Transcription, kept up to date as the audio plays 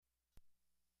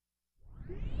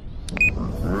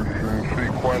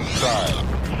Launch start.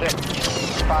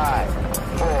 6,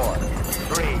 5, 4,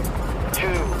 3, 2,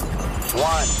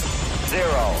 1, 0.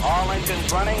 All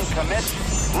engines running. Commit.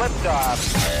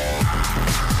 Liftoff.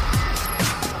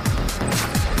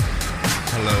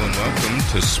 Hello and welcome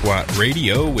to SWAT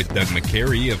Radio with Doug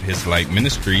McCary of His Light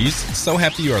Ministries. So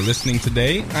happy you are listening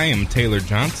today. I am Taylor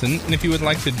Johnson, and if you would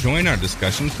like to join our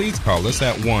discussion, please call us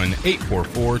at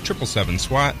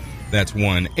 1-844-777-SWAT. That's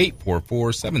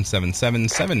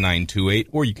 1-844-777-7928,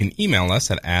 or you can email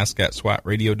us at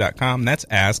ask@swatradio.com. That's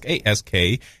ask,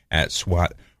 A-S-K,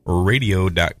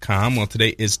 @swatradio.com. Well,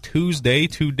 today is Tuesday,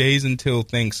 2 days until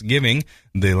Thanksgiving,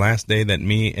 the last day that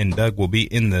me and Doug will be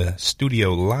in the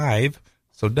studio live.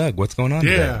 So, Doug, what's going on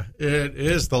today? Yeah, it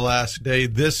is the last day.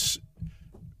 This,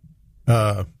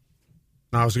 I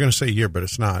was going to say year, but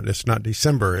it's not. It's not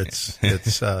December. It's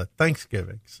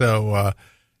Thanksgiving. So,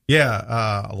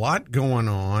 a lot going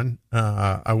on.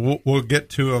 We'll get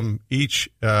to them each,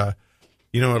 at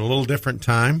a little different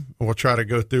time. We'll try to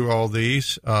go through all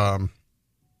these. But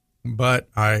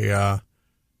I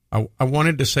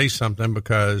wanted to say something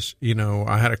because,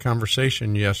 I had a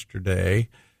conversation yesterday.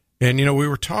 And, we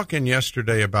were talking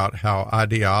yesterday about how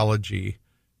ideology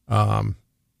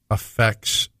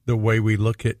affects the way we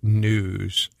look at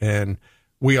news. And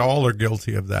we all are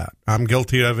guilty of that. I'm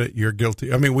guilty of it. You're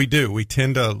guilty. I mean, we do. We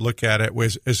tend to look at it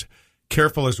as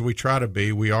careful as we try to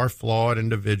be. We are flawed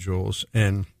individuals.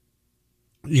 And,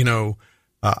 I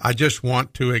just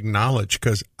want to acknowledge,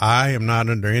 because I am not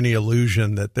under any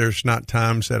illusion that there's not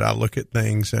times that I look at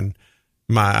things and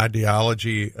my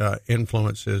ideology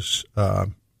influences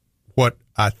what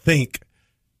I think.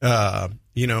 I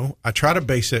try to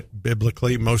base it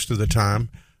biblically most of the time,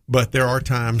 but there are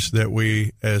times that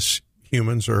we as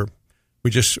humans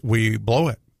we blow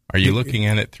it. Are you looking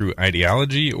at it through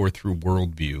ideology or through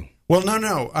worldview? Well,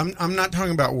 no. I'm not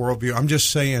talking about worldview. I'm just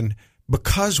saying,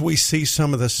 because we see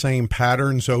some of the same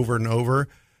patterns over and over,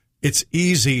 it's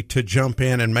easy to jump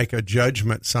in and make a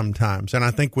judgment sometimes. And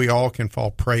I think we all can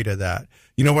fall prey to that.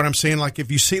 You know what I'm saying? Like, if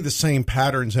you see the same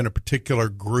patterns in a particular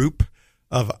group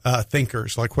of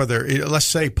thinkers, like whether, let's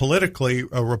say politically,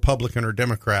 a Republican or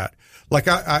Democrat, like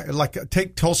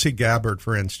take Tulsi Gabbard,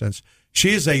 for instance.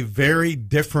 She is a very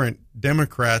different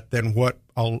Democrat than what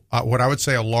I would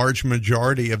say a large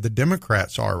majority of the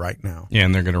Democrats are right now. Yeah,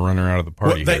 and they're going to run her out of the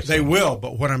party. Well, they will,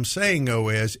 but what I'm saying, though,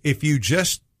 is if you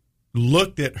just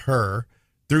looked at her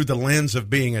through the lens of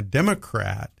being a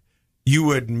Democrat, you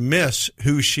would miss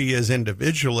who she is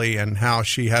individually and how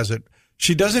she has it.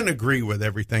 She doesn't agree with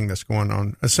everything that's going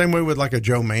on. The same way with like a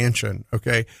Joe Manchin,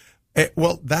 okay?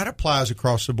 Well, that applies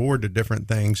across the board to different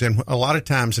things. And a lot of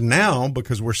times now,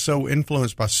 because we're so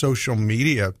influenced by social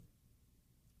media,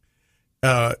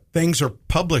 things are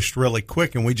published really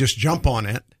quick and we just jump on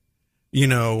it,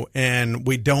 and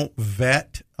we don't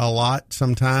vet a lot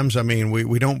sometimes. I mean,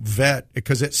 we don't vet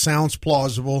because it sounds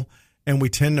plausible and we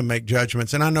tend to make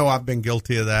judgments. And I know I've been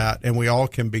guilty of that, and we all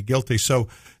can be guilty. So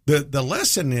the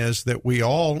lesson is that we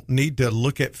all need to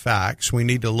look at facts. We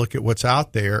need to look at what's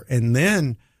out there and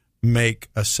then make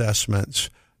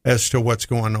assessments as to what's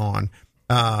going on.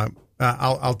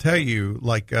 I'll tell you,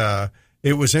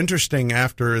 it was interesting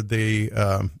after the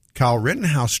Kyle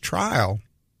Rittenhouse trial,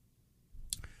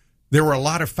 there were a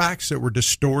lot of facts that were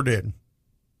distorted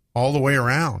all the way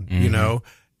around,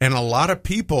 and a lot of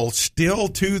people still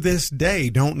to this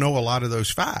day don't know a lot of those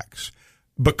facts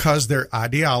because their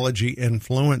ideology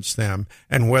influenced them.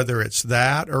 And whether it's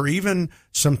that or even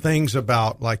some things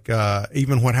about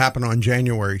even what happened on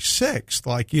January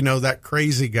 6th, that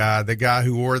crazy guy, the guy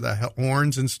who wore the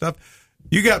horns and stuff.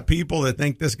 You got people that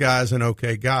think this guy's an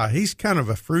okay guy. He's kind of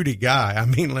a fruity guy. I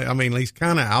mean, he's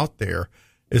kind of out there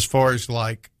as far as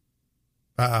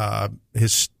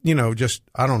his, just,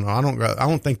 I don't know. I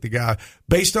don't think the guy,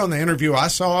 based on the interview I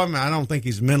saw him, I don't think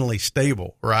he's mentally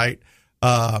stable. Right.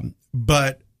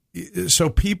 But so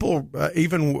people,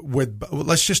 even with,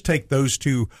 let's just take those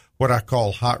two, what I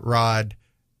call hot rod,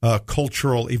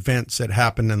 cultural events that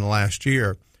happened in the last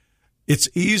year. It's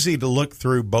easy to look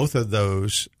through both of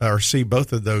those or see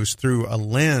both of those through a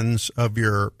lens of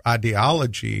your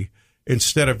ideology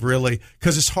instead of really,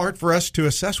 because it's hard for us to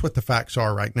assess what the facts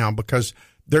are right now because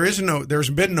there's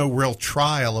been no real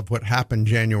trial of what happened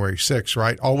January 6th,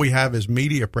 right? All we have is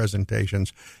media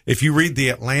presentations. If you read The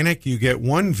Atlantic, you get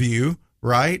one view,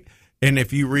 right? And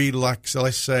if you read,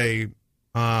 let's say,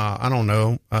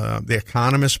 The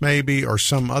Economist maybe, or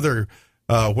some other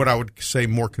what I would say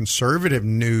more conservative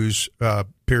news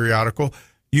periodical,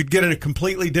 you'd get a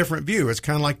completely different view. It's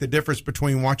kind of like the difference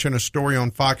between watching a story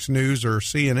on Fox News or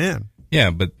CNN.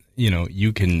 Yeah, but,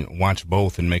 you can watch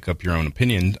both and make up your own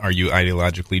opinion. Are you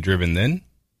ideologically driven then?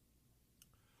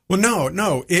 Well,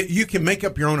 no. You can make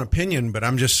up your own opinion, but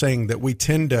I'm just saying that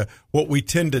what we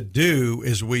tend to do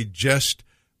is we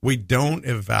don't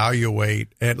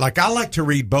evaluate. And like, I like to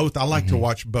read both. I like to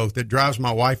watch both. It drives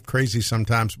my wife crazy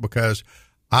sometimes because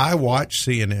I watch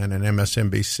CNN and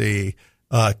MSNBC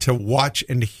to watch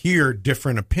and hear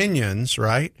different opinions,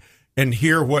 right? And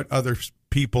hear what other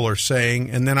people are saying,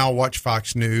 and then I'll watch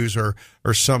Fox News or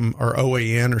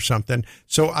OAN or something.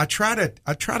 So I try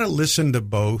to listen to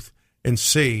both and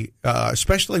see,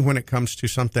 especially when it comes to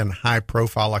something high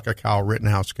profile like a Kyle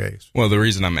Rittenhouse case. Well, the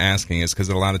reason I'm asking is because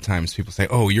a lot of times people say,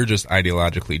 "Oh, you're just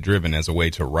ideologically driven," as a way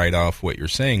to write off what you're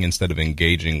saying instead of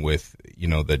engaging with,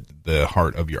 the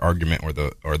heart of your argument or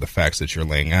the facts that you're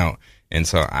laying out. And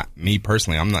so, me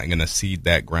personally, I'm not going to cede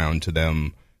that ground to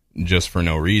them just for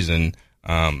no reason.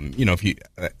 If you,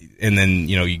 and then,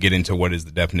 you get into what is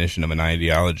the definition of an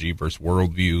ideology versus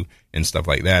worldview and stuff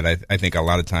like that. I think a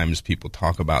lot of times people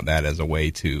talk about that as a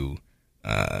way to,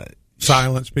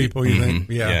 silence people, you think?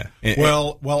 Yeah.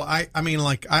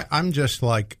 I'm just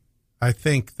like, I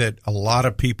think that a lot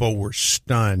of people were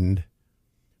stunned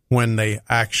when they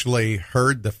actually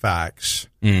heard the facts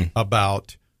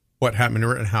about what happened in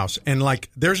Rittenhouse. And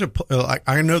like,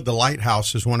 I know the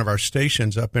Lighthouse is one of our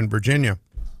stations up in Virginia.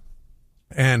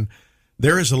 And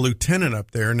there is a lieutenant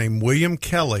up there named William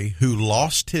Kelly who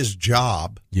lost his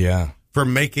job for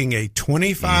making a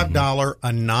 $25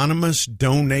 anonymous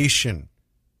donation.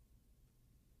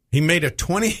 He made a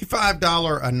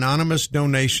 $25 anonymous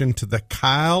donation to the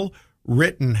Kyle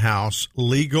Rittenhouse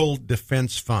Legal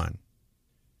Defense Fund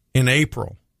in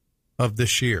April of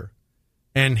this year.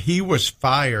 And he was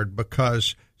fired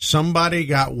because somebody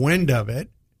got wind of it,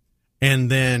 and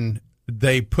then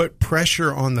they put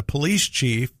pressure on the police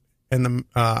chief and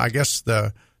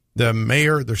the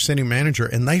mayor, their city manager,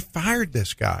 and they fired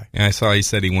this guy. Yeah, I saw he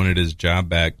said he wanted his job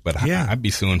back, but I'd be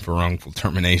suing for wrongful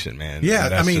termination, man. Yeah,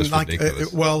 that's just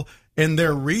ridiculous. And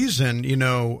their reason,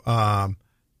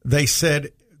 they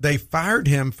said they fired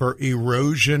him for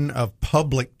erosion of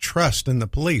public trust in the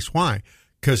police. Why?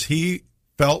 Because he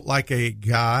felt like a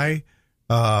guy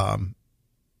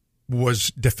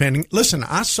was defending. Listen,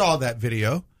 I saw that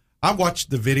video. I watched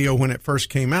the video when it first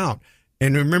came out.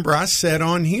 And remember, I said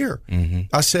on here,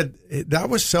 I said that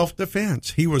was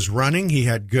self-defense. He was running. He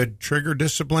had good trigger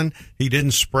discipline. He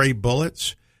didn't spray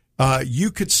bullets.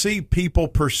 You could see people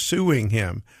pursuing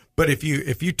him. But if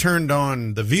you turned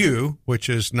on The View, which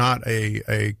is not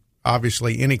a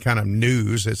obviously any kind of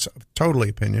news, it's totally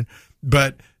opinion.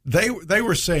 But they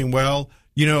were saying, well,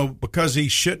 because he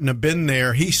shouldn't have been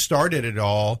there, he started it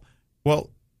all.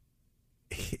 Well,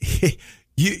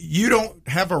 you don't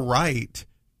have a right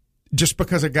just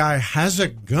because a guy has a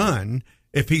gun,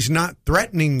 if he's not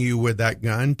threatening you with that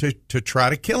gun, to try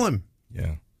to kill him.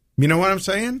 Yeah. You know what I'm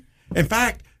saying? In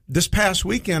fact, this past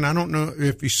weekend, I don't know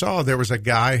if you saw, there was a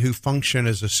guy who functioned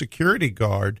as a security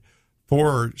guard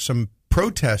for some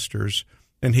protesters,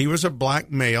 and he was a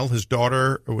black male. His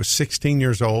daughter was 16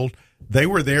 years old. They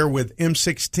were there with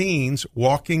M16s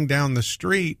walking down the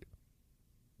street,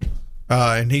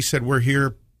 and he said, "We're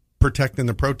here protecting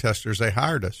the protesters. They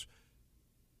hired us."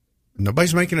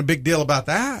 Nobody's making a big deal about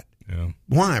that. Yeah.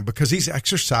 Why? Because he's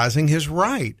exercising his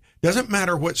right. Doesn't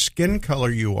matter what skin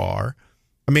color you are.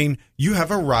 I mean, you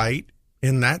have a right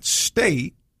in that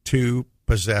state to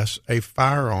possess a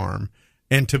firearm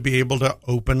and to be able to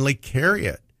openly carry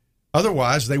it.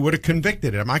 Otherwise, they would have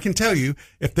convicted him. I can tell you,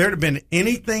 if there'd have been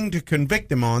anything to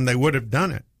convict him on, they would have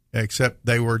done it, except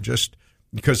they were just,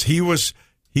 because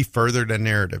he furthered a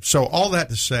narrative. So all that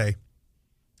to say,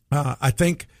 I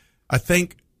think,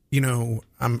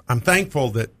 I'm thankful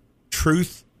that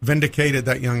truth vindicated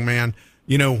that young man.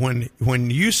 When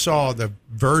you saw the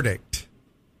verdict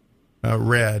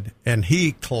read and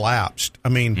he collapsed, I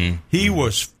mean, he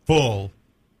was full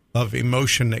of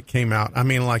emotion that came out. I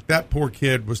mean, like, that poor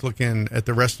kid was looking at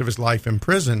the rest of his life in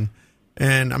prison.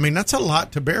 And I mean, that's a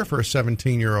lot to bear for a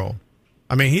 17-year-old.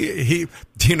 I mean,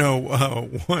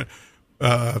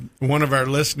 one of our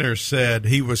listeners said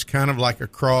he was kind of like a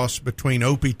cross between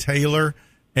Opie Taylor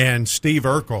and Steve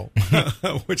Urkel,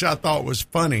 which I thought was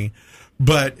funny,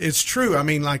 but it's true. I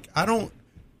mean, like, I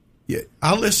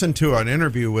listened to an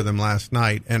interview with him last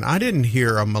night, and I didn't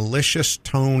hear a malicious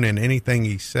tone in anything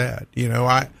he said.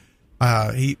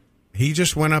 He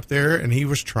just went up there and he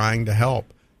was trying to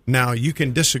help. Now, you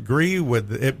can disagree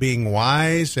with it being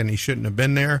wise and he shouldn't have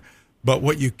been there, but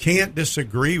what you can't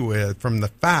disagree with from the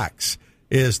facts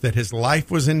is that his life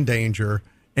was in danger,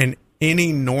 and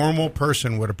any normal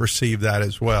person would have perceived that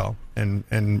as well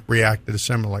and reacted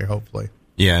similarly, hopefully.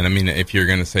 Yeah, and I mean, if you're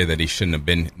going to say that he shouldn't have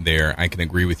been there, I can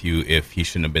agree with you if he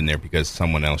shouldn't have been there because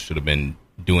someone else should have been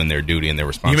doing their duty and their You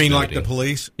responsibility. mean like the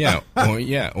police? Yeah,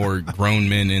 or grown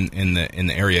men in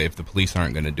the area if the police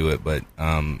aren't going to do it. But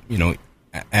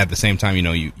at the same time,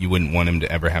 you wouldn't want him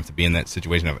to ever have to be in that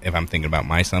situation. If I'm thinking about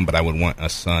my son, but I would want a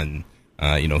son,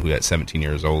 who at 17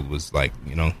 years old was like,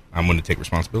 I'm going to take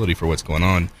responsibility for what's going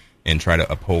on and try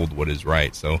to uphold what is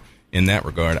right. So in that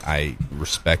regard, I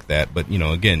respect that. But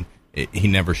again, he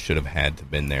never should have had to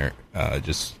been there.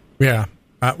 Yeah.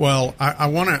 Well, I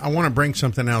want to bring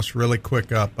something else really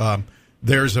quick up.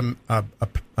 There's a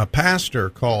pastor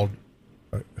called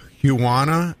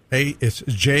Juana. It's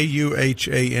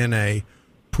Juhana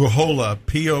Pujola,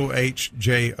 Pohjola,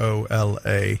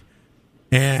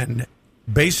 and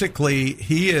basically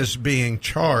he is being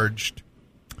charged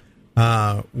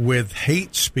with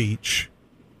hate speech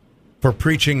for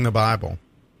preaching the Bible.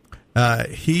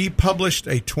 He published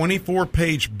a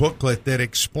 24-page booklet that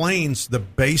explains the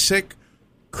basic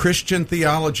Christian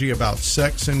theology about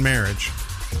sex and marriage,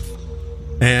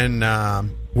 and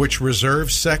which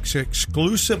reserves sex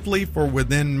exclusively for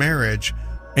within marriage,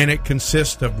 and it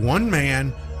consists of one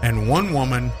man and one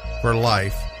woman for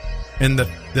life. And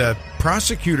the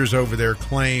prosecutors over there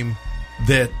claim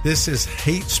that this is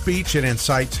hate speech, it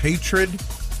incites hatred,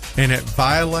 and it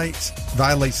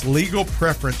violates legal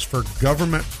preference for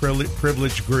government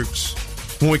privileged groups.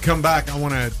 When we come back, I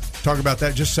want to talk about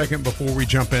that just a second before we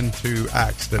jump into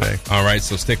Acts today. All right,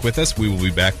 so stick with us. We will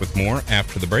be back with more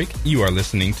after the break. You are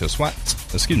listening to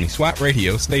SWAT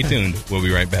Radio. Stay tuned. We'll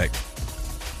be right back.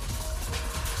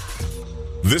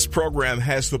 This program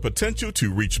has the potential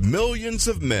to reach millions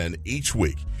of men each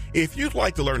week. If you'd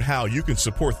like to learn how you can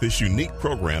support this unique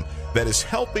program that is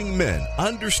helping men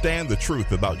understand the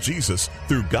truth about Jesus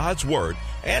through God's Word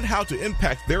and how to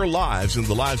impact their lives and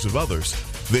the lives of others,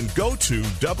 then go to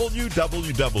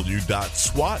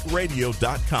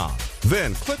www.swatradio.com.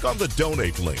 Then click on the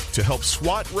donate link to help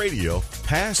SWAT Radio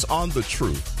pass on the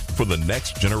truth for the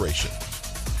next generation.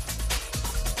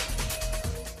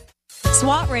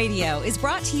 SWAT Radio is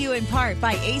brought to you in part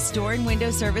by Ace Door and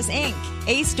Window Service, Inc.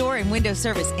 Ace Door and Window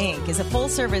Service, Inc. is a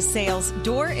full-service sales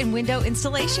door and window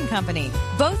installation company.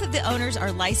 Both of the owners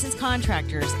are licensed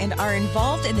contractors and are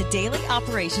involved in the daily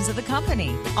operations of the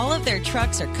company. All of their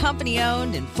trucks are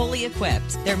company-owned and fully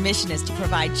equipped. Their mission is to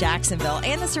provide Jacksonville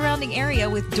and the surrounding area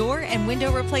with door and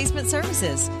window replacement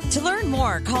services. To learn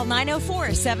more, call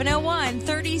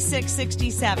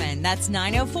 904-701-3667. That's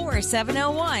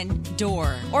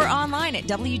 904-701-DOOR. Or online at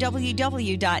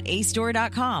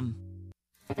www.acedoor.com.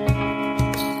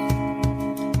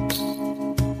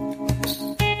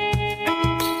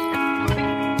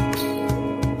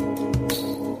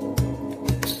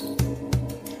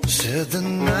 Said the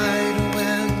night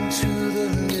went to the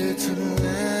little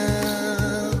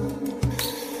lamb.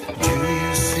 Do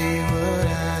you see what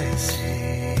I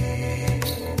see?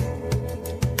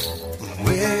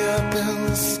 Way up in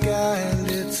the sky,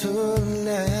 little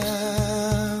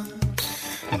lamb.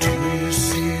 Do you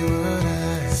see what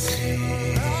I see?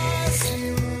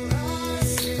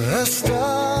 A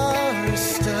star,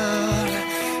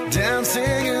 dancing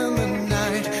in the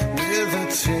night with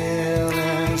a tail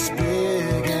as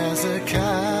big as a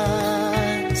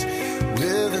kite,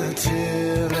 with a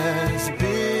tail as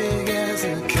big as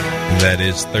a kite. That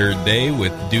is Third Day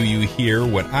with Do You Hear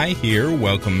What I Hear?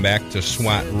 Welcome back to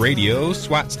SWAT Radio.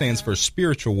 SWAT stands for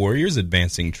Spiritual Warriors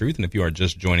Advancing Truth. And if you are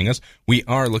just joining us, we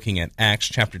are looking at Acts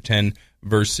chapter 10,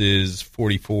 verses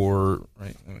 44,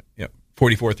 right? Yep.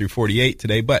 44 through 48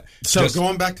 today. But so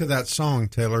going back to that song,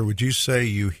 Taylor, would you say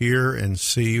you hear and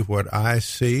see what I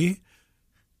see?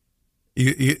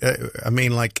 I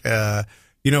mean, like,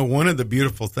 one of the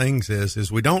beautiful things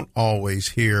is we don't always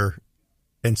hear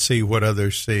and see what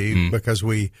others see because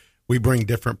we bring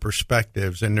different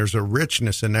perspectives, and there's a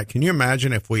richness in that. Can you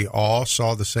imagine if we all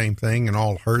saw the same thing and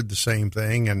all heard the same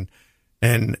thing? And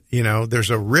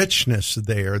there's a richness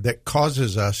there that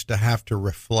causes us to have to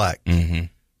reflect. Mm-hmm.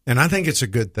 And I think it's a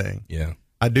good thing. Yeah.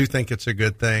 I do think it's a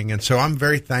good thing. And so I'm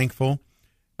very thankful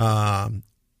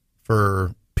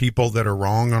for people that are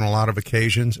wrong on a lot of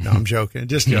occasions. No, I'm joking.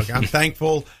 Just joking. I'm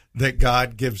thankful that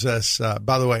God gives us,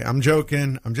 by the way, I'm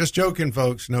joking. I'm just joking,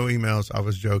 folks. No emails. I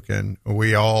was joking.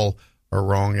 We all are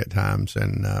wrong at times,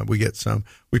 and we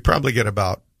probably get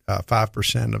about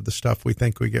 5% of the stuff we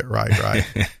think we get right.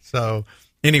 So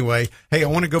anyway, hey, I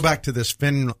want to go back to this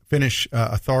Finnish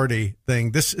authority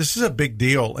thing. This is a big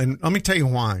deal, and let me tell you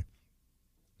why.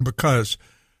 Because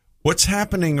what's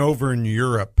happening over in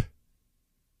Europe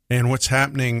and what's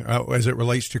happening as it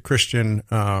relates to Christian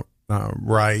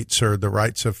rights or the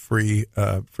rights of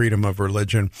freedom of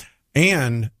religion,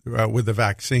 and with the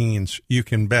vaccines, you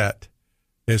can bet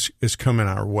is coming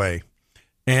our way.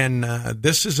 And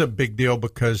this is a big deal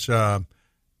because, over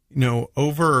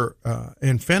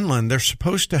in Finland, they're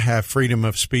supposed to have freedom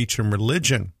of speech and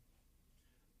religion.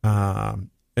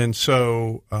 And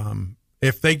so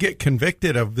if they get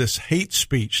convicted of this hate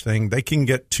speech thing, they can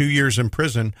get 2 years in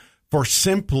prison for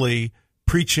simply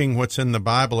preaching what's in the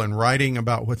Bible and writing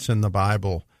about what's in the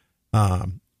Bible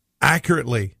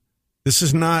accurately. This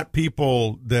is not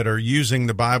people that are using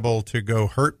the Bible to go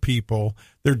hurt people.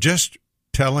 They're just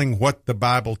telling what the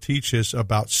Bible teaches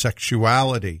about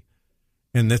sexuality.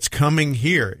 And that's coming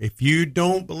here. If you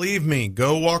don't believe me,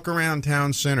 go walk around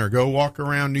Town Center. Go walk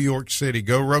around New York City.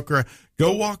 Go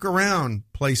walk around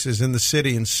places in the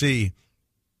city and see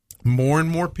more and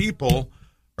more people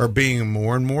are being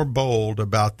more and more bold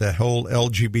about the whole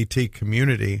LGBT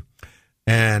community.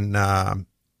 And,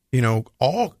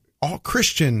 all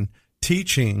Christian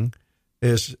teaching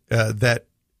is that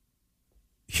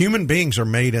human beings are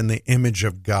made in the image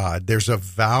of God. There's a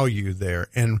value there.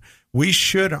 And we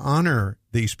should honor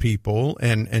these people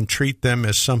and treat them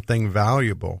as something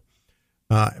valuable.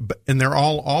 And they're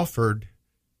all offered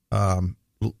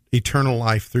eternal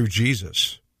life through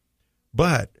Jesus.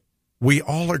 But we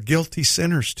all are guilty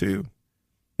sinners too.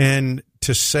 And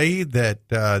to say that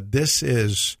this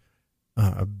is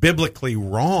biblically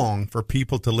wrong for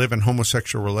people to live in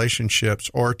homosexual relationships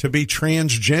or to be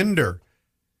transgender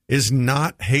is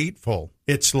not hateful.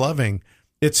 It's loving.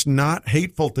 It's not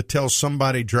hateful to tell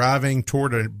somebody driving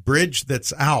toward a bridge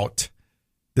that's out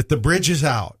that the bridge is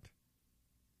out.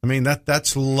 I mean,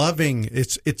 that's loving.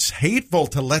 It's hateful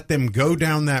to let them go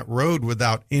down that road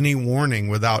without any warning,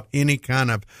 without any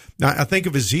kind of. Now, I think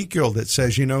of Ezekiel that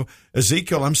says,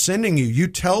 Ezekiel, I'm sending you. You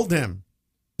tell them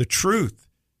the truth.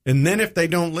 And then if they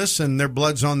don't listen, their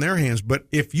blood's on their hands. But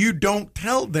if you don't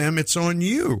tell them, it's on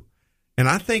you. And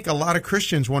I think a lot of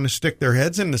Christians want to stick their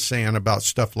heads in the sand about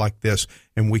stuff like this,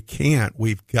 and we can't.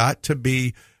 We've got to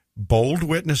be bold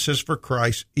witnesses for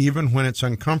Christ, even when it's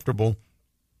uncomfortable,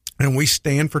 and we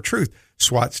stand for truth.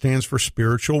 SWAT stands for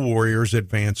Spiritual Warriors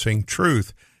Advancing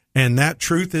Truth, and that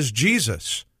truth is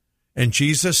Jesus. And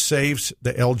Jesus saves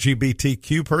the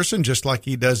LGBTQ person just like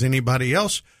he does anybody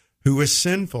else who is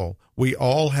sinful. We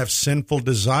all have sinful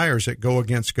desires that go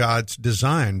against God's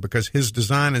design because his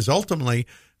design is ultimately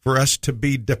for us to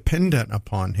be dependent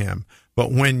upon him.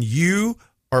 But when you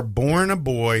are born a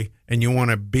boy and you want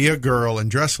to be a girl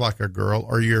and dress like a girl,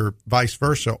 or you're vice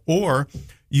versa, or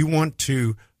you want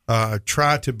to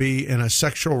try to be in a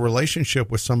sexual relationship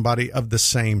with somebody of the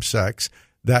same sex,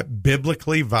 that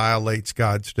biblically violates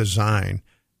God's design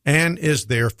and is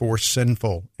therefore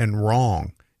sinful and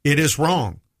wrong. It is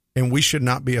wrong, and we should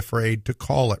not be afraid to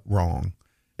call it wrong.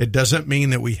 It doesn't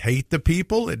mean that we hate the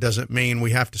people. It doesn't mean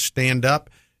we have to stand up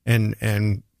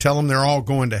and tell them they're all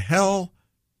going to hell.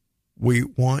 We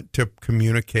want to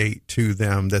communicate to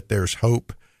them that there's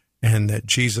hope and that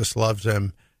Jesus loves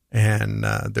them and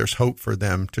there's hope for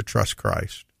them to trust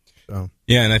Christ. So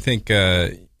yeah, and I think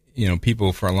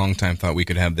people for a long time thought we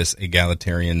could have this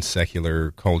egalitarian secular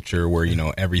culture where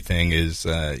everything is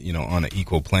on an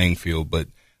equal playing field, but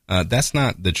that's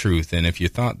not the truth. And if you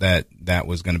thought that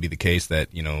was going to be the case, that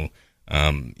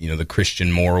the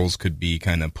Christian morals could be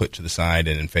kind of put to the side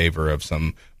and in favor of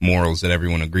some morals that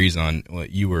everyone agrees on, well,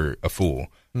 you were a fool.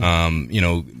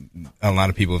 Mm-hmm. A lot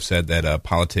of people have said that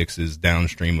politics is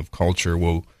downstream of culture.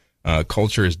 Well,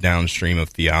 culture is downstream of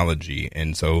theology,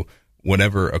 and so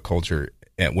whatever a culture,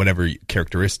 whatever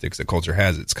characteristics a culture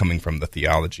has, it's coming from the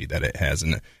theology that it has.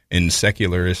 And in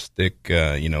secularistic,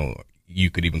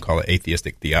 you could even call it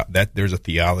atheistic. That there's a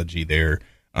theology there.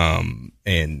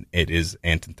 And it is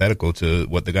antithetical to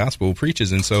what the gospel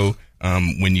preaches. And so,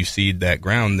 when you seed that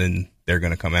ground, then they're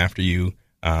going to come after you.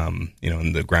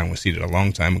 And the ground was seeded a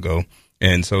long time ago.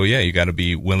 And so, yeah, you got to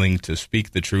be willing to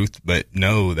speak the truth, but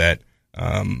know that,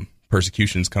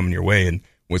 persecution's coming your way. And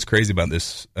what's crazy about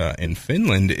this, in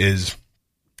Finland is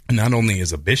not only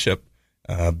is a bishop,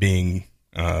 being,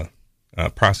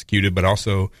 prosecuted, but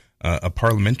also,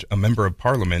 a member of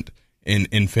parliament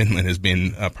in Finland has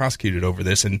been prosecuted over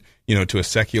this. And, to a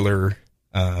secular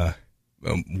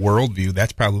worldview,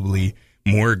 that's probably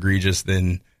more egregious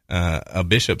than a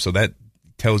bishop. So that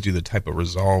tells you the type of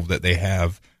resolve that they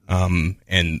have. And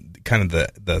kind of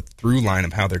the through line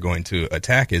of how they're going to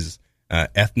attack is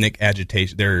ethnic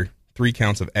agitation. There are 3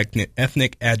 counts of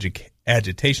ethnic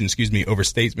agitation, over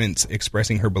statements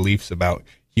expressing her beliefs about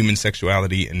human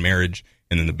sexuality and marriage,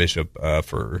 and then the bishop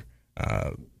for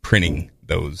printing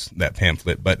that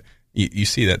pamphlet. But you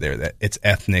see that there, that it's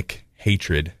ethnic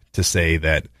hatred to say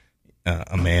that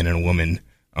a man and a woman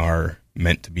are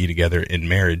meant to be together in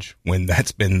marriage, when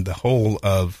that's been the whole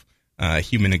of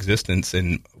human existence.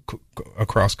 And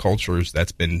across cultures,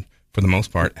 that's been, for the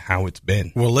most part, how it's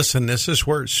been. Well, listen, this is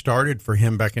where it started for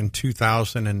him back in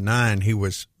 2009. He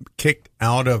was kicked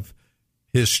out of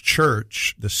his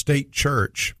church, the state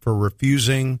church, for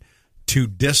refusing to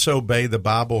disobey the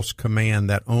Bible's command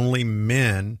that only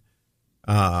men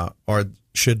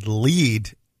should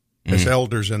lead as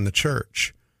elders in the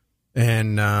church.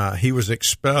 And he was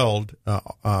expelled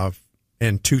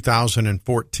in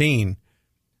 2014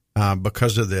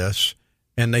 because of this.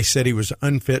 And they said he was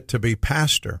unfit to be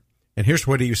pastor. And here's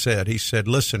what he said. He said,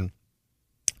 listen,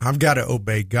 I've got to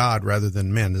obey God rather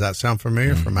than men. Does that sound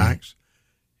familiar from Acts?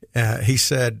 He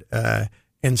said,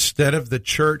 instead of the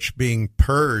church being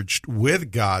purged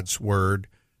with God's word,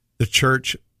 the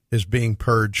church is being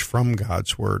purged from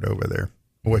God's word over there,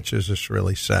 which is just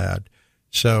really sad.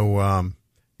 So,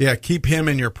 keep him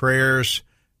in your prayers.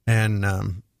 And,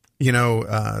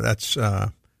 that's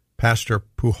Pastor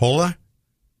Pujola.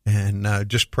 And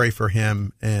just pray for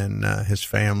him and his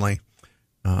family.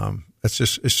 It's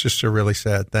just a really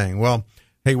sad thing. Well,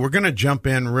 hey, we're going to jump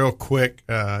in real quick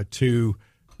to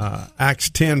Acts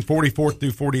 10, 44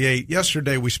 through 48.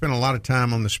 Yesterday, we spent a lot of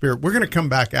time on the Spirit. We're going to come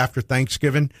back after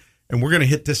Thanksgiving, and we're going to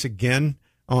hit this again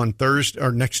on Thursday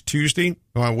or next Tuesday,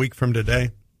 a week from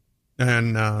today,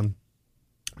 and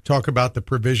talk about the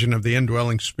provision of the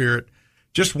indwelling Spirit.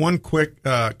 Just one quick,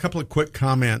 couple of quick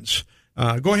comments.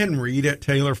 Go ahead and read it,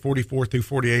 Taylor, 44 through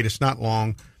 48. It's not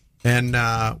long. And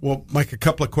we'll make a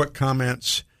couple of quick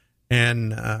comments,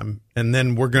 and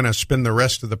then we're going to spend the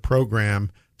rest of the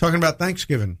program talking about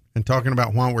Thanksgiving and talking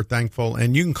about why we're thankful.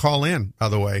 And you can call in, by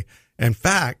the way. In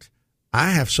fact, I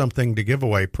have something to give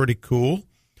away, pretty cool.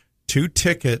 2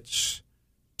 tickets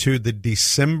to the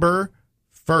December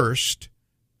 1st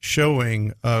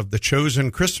showing of the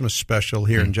Chosen Christmas special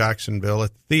here in Jacksonville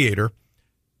at the theater.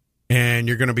 And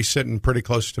you're going to be sitting pretty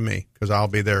close to me because I'll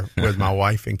be there with my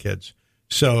wife and kids.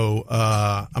 So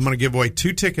I'm going to give away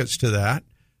 2 tickets to that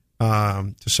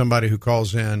to somebody who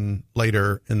calls in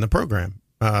later in the program.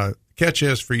 Catch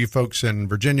is for you folks in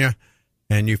Virginia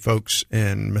and you folks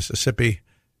in Mississippi.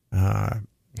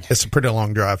 It's a pretty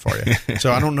long drive for you.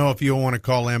 So I don't know if you'll want to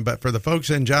call in, but for the folks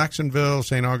in Jacksonville,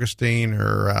 St. Augustine,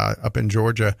 or up in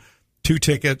Georgia, 2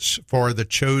 tickets for the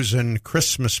Chosen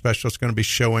Christmas special. It's going to be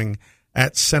showing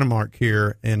at Cinemark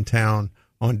here in town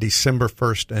on December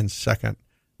 1st and 2nd.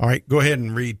 All right, go ahead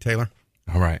and read, Taylor.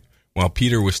 All right. While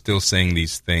Peter was still saying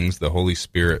these things, the Holy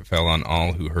Spirit fell on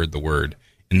all who heard the word.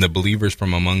 And the believers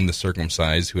from among the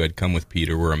circumcised who had come with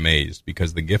Peter were amazed,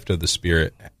 because the gift of the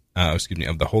Spirit, of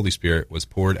the Holy Spirit was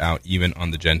poured out even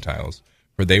on the Gentiles,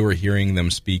 for they were hearing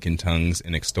them speak in tongues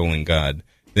and extolling God.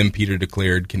 Then Peter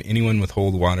declared, "Can anyone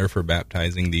withhold water for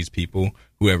baptizing these people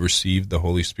who have received the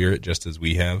Holy Spirit just as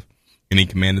we have?" And he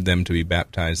commanded them to be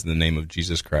baptized in the name of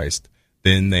Jesus Christ.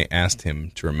 Then they asked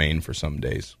him to remain for some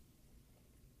days.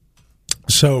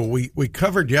 So we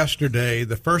covered yesterday,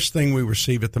 the first thing we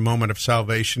receive at the moment of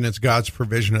salvation is God's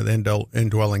provision of the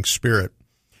indwelling Spirit.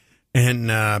 And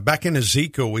back in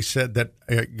Ezekiel, we said that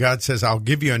God says, I'll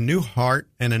give you a new heart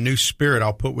and a new spirit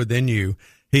I'll put within you.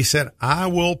 He said, I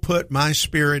will put my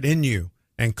Spirit in you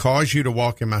and cause you to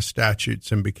walk in my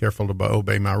statutes and be careful to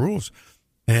obey my rules.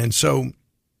 And so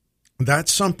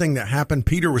that's something that happened.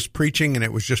 Peter was preaching, and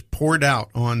it was just poured out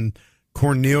on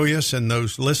Cornelius and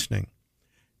those listening.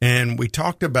 And we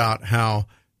talked about how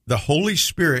the Holy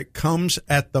Spirit comes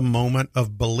at the moment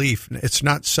of belief. It's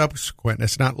not subsequent.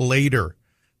 It's not later.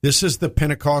 This is the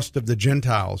Pentecost of the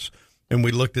Gentiles, and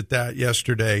we looked at that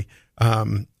yesterday.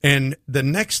 And the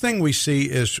next thing we see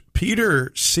is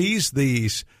Peter sees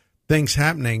these things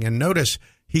happening, and notice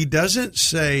he doesn't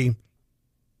say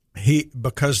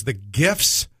because the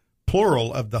gifts,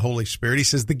 plural, of the Holy Spirit, he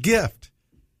says the gift.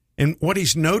 And what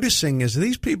he's noticing is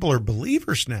these people are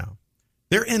believers now.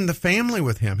 They're in the family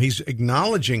with him. He's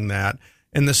acknowledging that.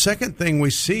 And the second thing we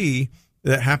see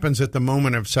that happens at the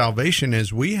moment of salvation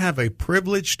is we have a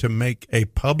privilege to make a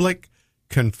public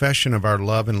confession of our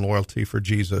love and loyalty for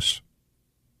Jesus.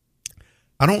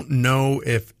 I don't know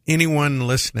if anyone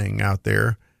listening out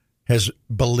there has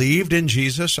believed in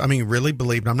Jesus. I mean, really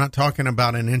believed. I'm not talking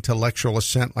about an intellectual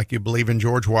assent like you believe in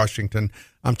George Washington.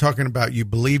 I'm talking about you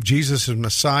believe Jesus is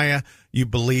Messiah. You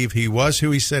believe he was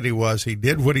who he said he was. He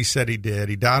did what he said he did.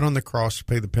 He died on the cross to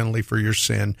pay the penalty for your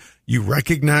sin. You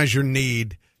recognize your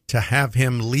need to have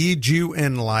him lead you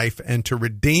in life and to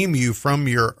redeem you from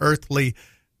your earthly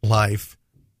life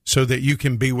so that you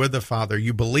can be with the Father.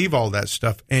 You believe all that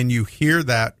stuff, and you hear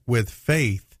that with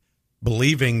faith,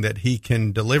 believing that he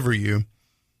can deliver you,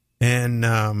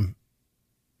 and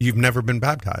you've never been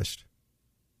baptized.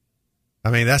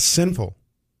 I mean, that's sinful.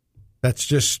 That's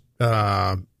just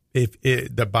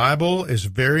the Bible is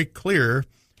very clear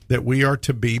that we are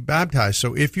to be baptized.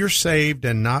 So if you're saved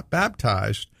and not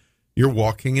baptized, you're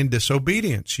walking in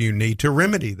disobedience. You need to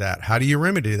remedy that. How do you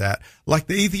remedy that? Like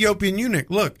the Ethiopian eunuch,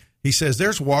 look, he says,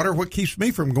 there's water. What keeps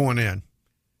me from going in?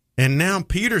 And now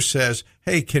Peter says,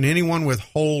 hey, can anyone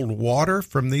withhold water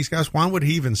from these guys? Why would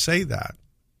he even say that?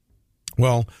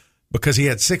 Well, because he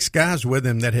had 6 guys with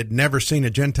him that had never seen a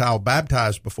Gentile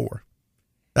baptized before.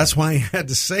 That's why he had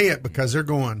to say it, because they're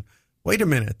going, wait a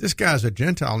minute, this guy's a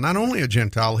Gentile. Not only a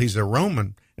Gentile, he's a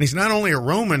Roman. And he's not only a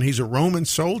Roman, he's a Roman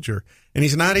soldier. And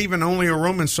he's not even only a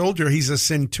Roman soldier, he's a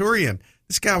centurion.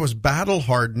 This guy was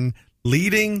battle-hardened,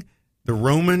 leading the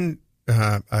Roman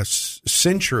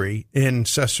century in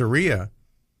Caesarea.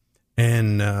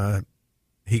 And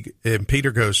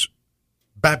Peter goes,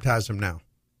 baptize him now.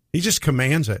 He just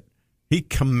commands it. He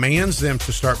commands them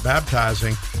to start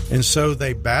baptizing, and so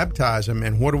they baptize him.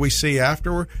 And what do we see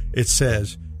afterward? It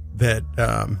says that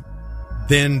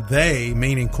then they,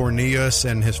 meaning Cornelius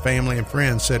and his family and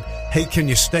friends, said, hey, can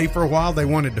you stay for a while? They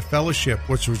wanted to fellowship,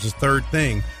 which was the third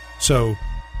thing. So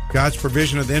God's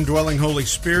provision of the indwelling Holy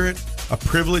Spirit, a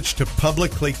privilege to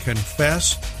publicly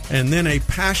confess, and then a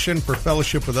passion for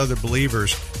fellowship with other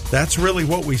believers. That's really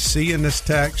what we see in this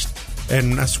text,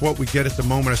 and that's what we get at the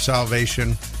moment of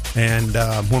salvation. And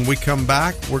when we come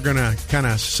back, we're going to kind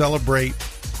of celebrate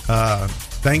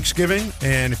Thanksgiving.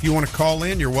 And if you want to call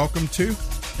in, you're welcome to.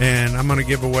 And I'm going to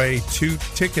give away 2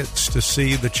 tickets to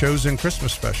see the Chosen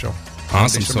Christmas special.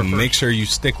 Awesome. So make sure you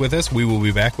stick with us. We will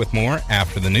be back with more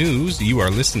after the news. You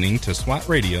are listening to SWAT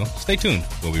Radio. Stay tuned.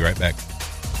 We'll be right back.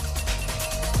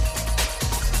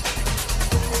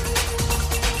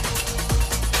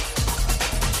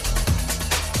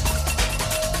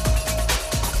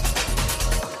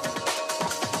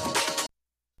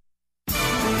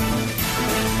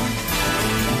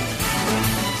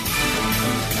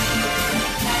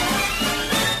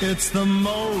 It's the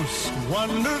most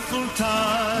wonderful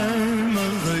time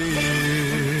of the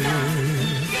year,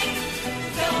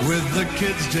 with the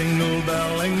kids jingle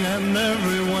belling and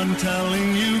everyone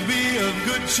telling you be of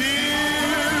good cheer.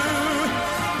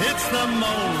 It's the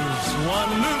most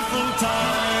wonderful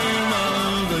time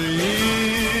of the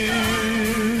year.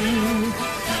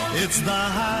 It's the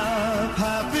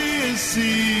happiest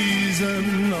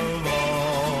season of all,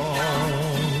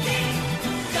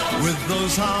 with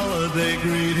those holiday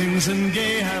greetings and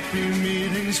gay happy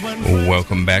meetings.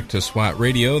 Welcome back to SWAT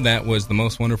Radio. That was The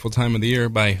Most Wonderful Time of the Year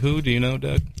by who? Do you know,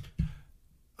 Doug?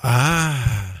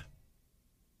 I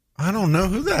don't know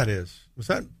who that is.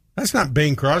 That's not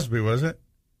Bing Crosby, was it?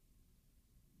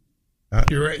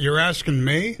 You're asking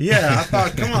me? Yeah, I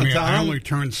thought, come on, Tom. I only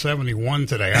turned 71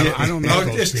 today. I don't know.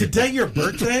 Is today your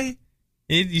birthday?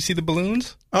 You see the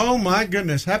balloons? Oh, my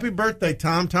goodness. Happy birthday,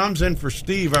 Tom. Tom's in for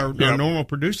Steve, our normal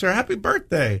producer. Happy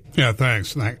birthday. Yeah,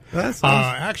 thanks. That's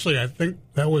actually, I think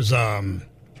that was Andy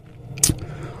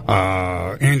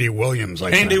Williams.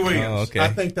 Andy Williams. Oh, okay. I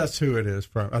think that's who it is.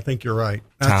 I think you're right.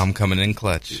 Tom coming in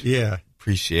clutch. Yeah.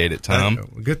 Appreciate it, Tom.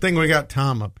 Good thing we got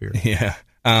Tom up here. Yeah.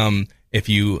 If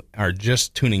you are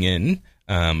just tuning in,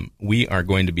 we are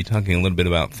going to be talking a little bit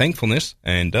about thankfulness,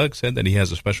 and Doug said that he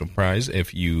has a special prize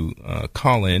if you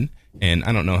call in, and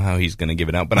I don't know how he's going to give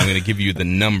it out, but I'm going to give you the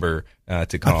number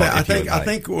to call. I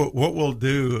think what we'll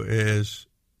do is,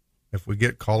 if we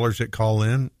get callers that call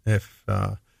in, if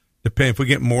we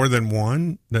get more than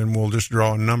one, then we'll just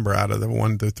draw a number out of the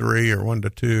 1 to 3 or 1 to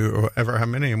 2 or ever how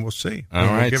many, and we'll see. All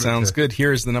right, sounds good.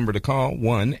 Here's the number to call: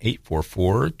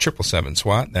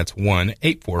 1-844-777-SWAT. That's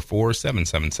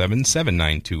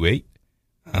 1-844-777-7928.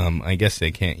 I guess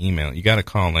they can't email. You got to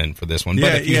call in for this one.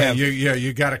 Yeah, but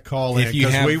you got to call in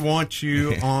because we want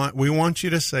you on. We want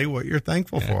you to say what you're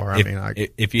thankful for.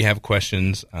 If you have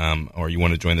questions, or you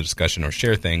want to join the discussion or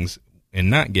share things and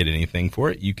not get anything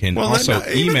for it, you can also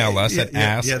email us at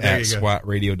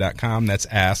ask@swatradio.com. That's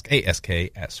ask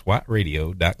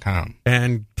 @swatradio.com.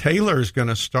 And Taylor's going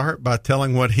to start by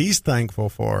telling what he's thankful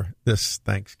for this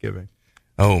Thanksgiving.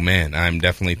 Oh man, I'm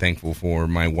definitely thankful for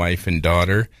my wife and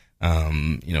daughter.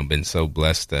 Been so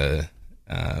blessed to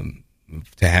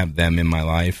have them in my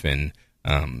life, and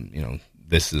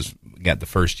this is got the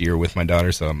first year with my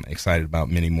daughter, so I'm excited about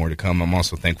many more to come. I'm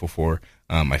also thankful for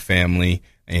my family,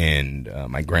 and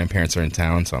my grandparents are in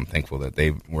town, so I'm thankful that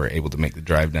they were able to make the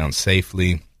drive down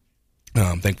safely.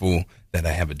 I'm thankful that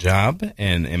I have a job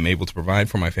and am able to provide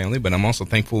for my family, but I'm also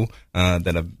thankful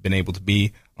that I've been able to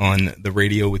be on the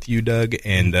radio with you, Doug,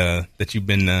 and that you've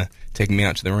been taking me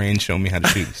out to the range, showing me how to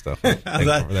shoot and stuff.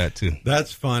 Thankful for that, too.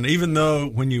 That's fun, even though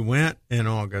when you went in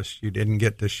August, you didn't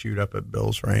get to shoot up at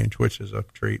Bill's range, which is a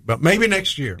treat, but maybe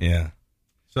next year. Yeah.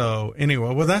 So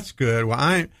anyway, well, that's good.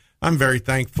 Well, I'm very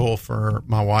thankful for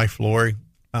my wife, Lori,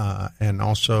 and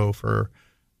also for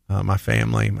my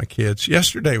family, my kids.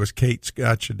 Yesterday was Kate's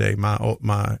Gotcha Day.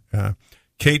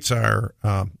 Kate's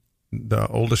the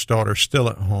oldest daughter, still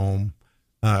at home.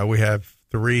 We have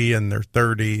 3 in their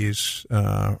 30s,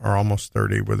 or almost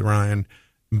 30 with Ryan,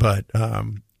 but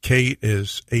Kate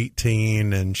is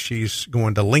 18 and she's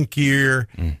going to Link Year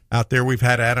out there. We've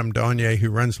had Adam Donier,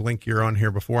 who runs Link Year, on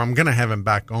here before. I'm going to have him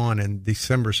back on in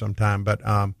December sometime, but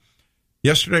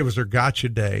yesterday was their Gotcha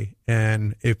Day,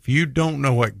 and if you don't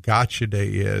know what Gotcha Day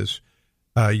is,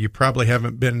 you probably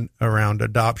haven't been around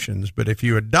adoptions. But if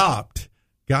you adopt,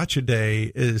 Gotcha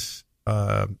Day is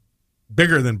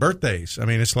bigger than birthdays. I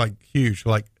mean, it's like huge.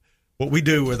 Like what we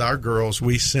do with our girls,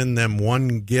 we send them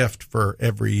one gift for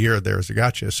every year there's a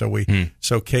Gotcha. So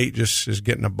so Kate just is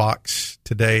getting a box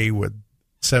today with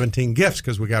 17 gifts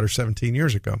because we got her 17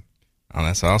 years ago. Oh,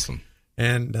 that's awesome.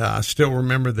 And I still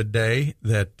remember the day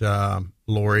that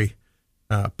Lori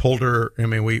pulled her. I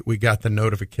mean, we got the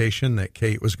notification that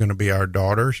Kate was going to be our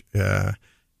daughter,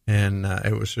 and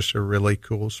it was just a really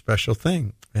cool, special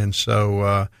thing. And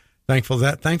so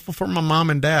thankful for my mom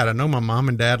and dad. I know my mom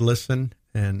and dad listen,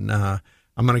 and I'm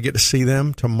going to get to see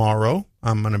them tomorrow.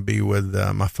 I'm going to be with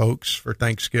my folks for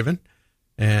Thanksgiving,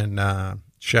 and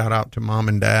shout out to mom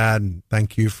and dad, and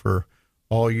thank you for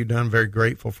all you done. Very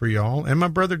grateful for y'all. And my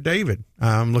brother David.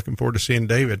 I'm looking forward to seeing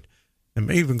David. And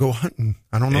may even go hunting.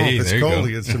 I don't know if it's cold.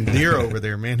 He has some deer over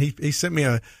there, man. He sent me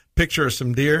a picture of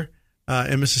some deer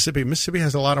in Mississippi. Mississippi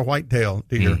has a lot of whitetail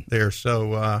deer there.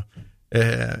 So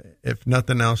if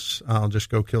nothing else, I'll just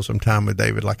go kill some time with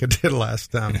David like I did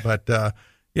last time. But, yeah,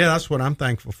 that's what I'm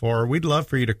thankful for. We'd love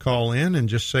for you to call in and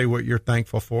just say what you're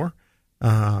thankful for.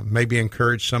 Maybe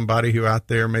encourage somebody who out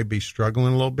there may be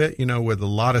struggling a little bit, with a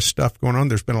lot of stuff going on.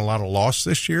 There's been a lot of loss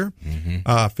this year,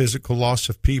 physical loss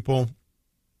of people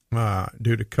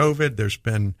due to COVID. There's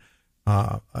been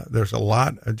there's a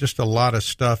lot of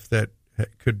stuff that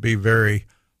could be very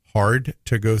hard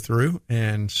to go through.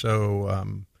 And so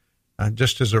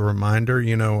just as a reminder,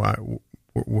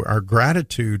 our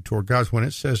gratitude toward God, when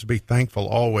it says be thankful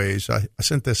always, I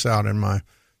sent this out in my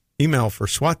email for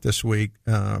SWAT this week,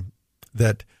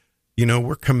 that,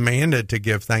 we're commanded to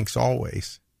give thanks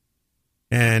always.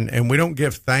 And we don't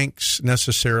give thanks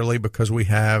necessarily because we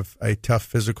have a tough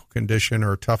physical condition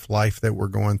or a tough life that we're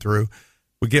going through.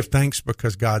 We give thanks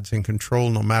because God's in control.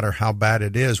 No matter how bad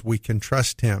it is, we can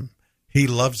trust him. He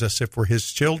loves us if we're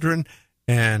his children.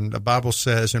 And the Bible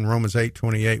says in Romans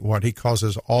 8:28, what he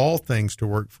causes all things to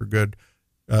work for good,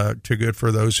 to good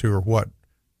for those who are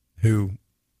who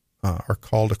are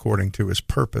called according to his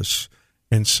purpose.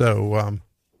 And so,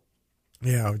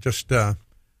 just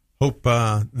hope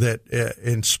that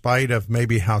in spite of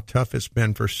maybe how tough it's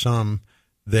been for some,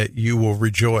 that you will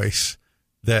rejoice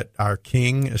that our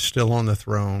King is still on the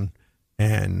throne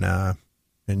and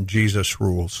Jesus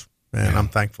rules. And I'm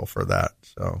thankful for that.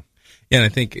 So, yeah, and I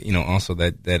think, also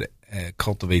that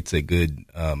cultivates a good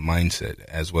mindset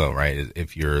as well, right?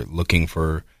 If you're looking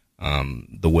for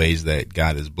the ways that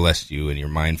God has blessed you and you're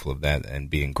mindful of that and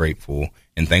being grateful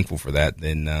and thankful for that,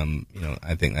 then,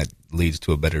 I think that leads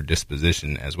to a better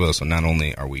disposition as well. So not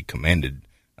only are we commanded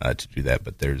to do that,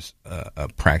 but there's a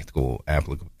practical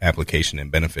application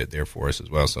and benefit there for us as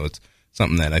well. So it's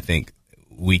something that I think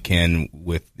we can,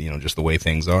 with, just the way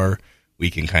things are, we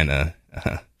can kind of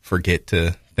forget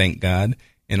to thank God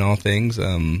in all things.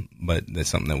 But that's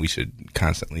something that we should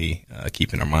constantly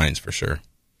keep in our minds for sure.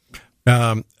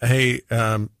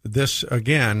 This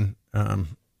again,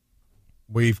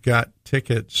 we've got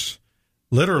tickets.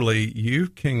 Literally, you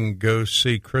can go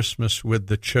see Christmas with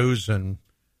the Chosen,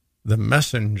 the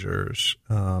Messengers,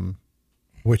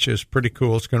 which is pretty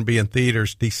cool. It's going to be in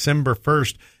theaters December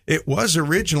 1st. It was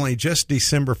originally just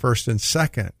December 1st and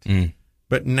 2nd,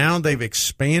 but now they've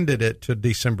expanded it to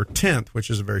December 10th, which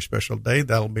is a very special day.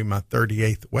 That'll be my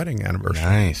 38th wedding anniversary.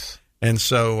 Nice. And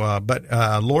so, but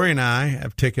Lori and I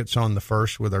have tickets on the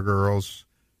 1st with our girls.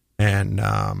 And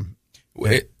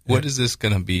what is this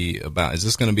going to be about? Is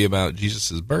this going to be about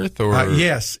Jesus' birth? Or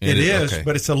yes, it is, okay.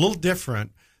 But it's a little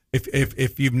different.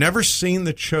 If you've never seen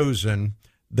The Chosen,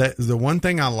 the one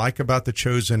thing I like about The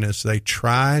Chosen is they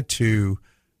try to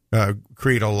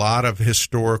create a lot of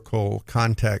historical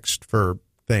context for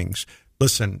things.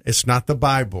 Listen, it's not the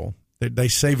Bible. They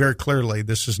say very clearly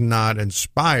this is not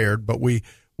inspired, but we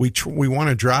want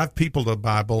to drive people to the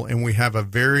Bible, and we have a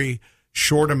very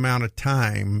short amount of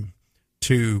time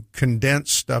to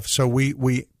condense stuff. So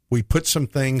we put some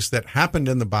things that happened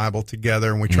in the Bible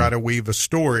together, and we try to weave a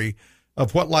story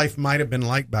of what life might have been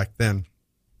like back then.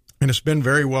 And it's been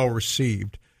very well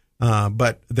received.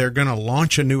 But they're going to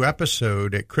launch a new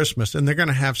episode at Christmas, and they're going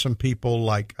to have some people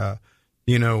like,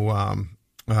 the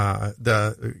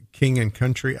King and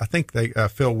Country. I think they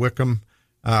Phil Wickham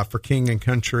for King and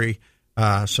Country.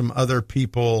 Some other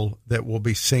people that will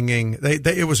be singing.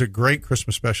 It was a great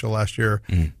Christmas special last year,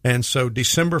 and so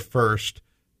December 1st,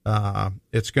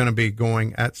 it's going to be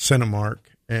going at Cinemark,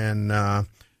 and I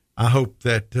hope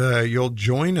that you'll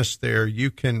join us there. You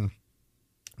can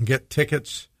get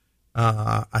tickets.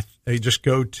 You just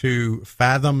go to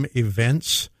Fathom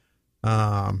Events,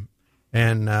 and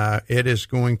it is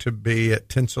going to be at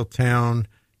Tinseltown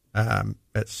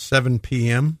at 7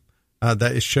 p.m.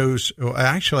 That it shows. Well,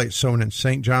 actually, it's shown in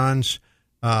St. John's,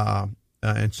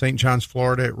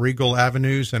 Florida, at Regal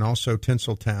Avenues, and also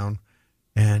Tinseltown.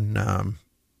 And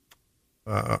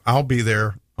I'll be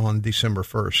there on December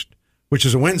 1st, which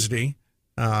is a Wednesday,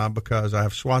 because I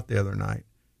have SWAT the other night.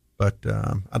 But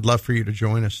I'd love for you to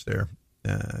join us there.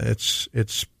 It's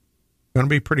going to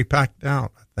be pretty packed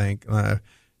out, I think.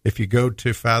 If you go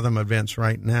to Fathom Events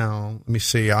right now, let me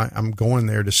see. I'm going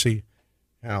there to see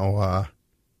how.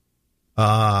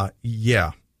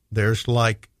 There's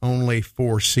like only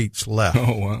 4 seats left.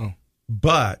 Oh wow!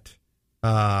 But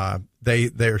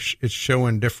it's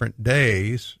showing different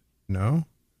days. No,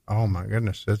 oh my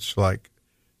goodness, it's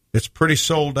pretty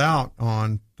sold out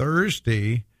on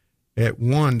Thursday at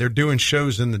 1. They're doing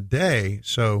shows in the day,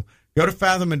 so go to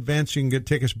Fathom Events. You can get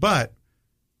tickets. But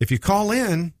if you call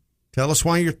in, tell us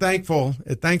why you're thankful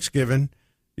at Thanksgiving,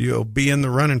 you'll be in the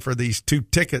running for these 2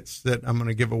 tickets that I'm going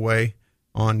to give away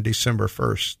on December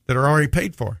 1st that are already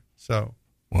paid for. So,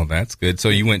 well, that's good. So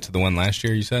you went to the one last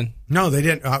year, you said? No, they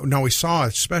didn't. No, we saw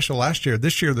a special last year.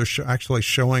 This year they're actually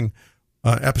showing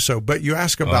an episode. But you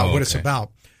ask about what it's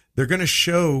about. They're going to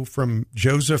show from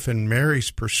Joseph and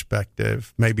Mary's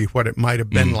perspective, maybe what it might have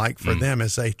been like for them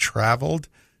as they traveled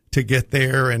to get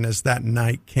there and as that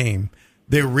night came.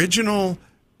 The original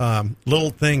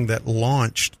little thing that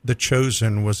launched The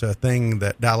Chosen was a thing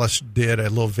that Dallas did, a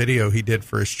little video he did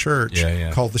for his church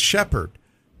called The Shepherd,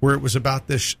 where it was about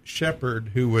this shepherd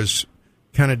who was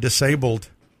kind of disabled.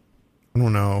 I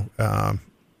don't know.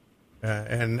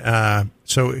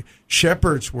 So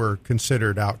shepherds were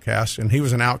considered outcasts, and he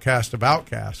was an outcast of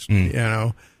outcasts,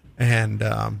 and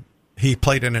he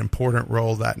played an important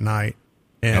role that night.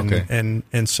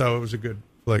 And so it was a good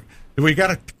flick. Did we got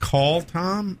a call,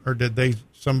 Tom, or did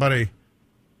somebody?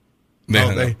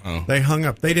 They hung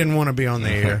up. They didn't want to be on the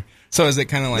air. So is it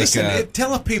kind of like? Listen,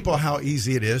 tell people how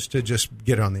easy it is to just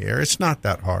get on the air. It's not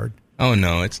that hard. Oh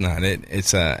no, it's not.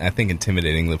 It's I think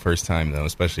intimidating the first time though,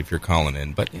 especially if you're calling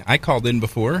in. But I called in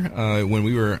before when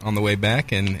we were on the way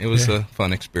back, and it was a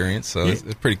fun experience. So it's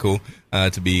pretty cool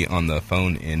to be on the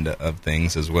phone end of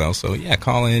things as well. So yeah,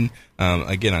 call in.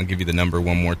 Again, I'll give you the number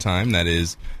one more time. That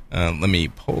is, let me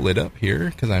pull it up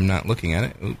here because I'm not looking at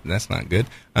it. Ooh, that's not good.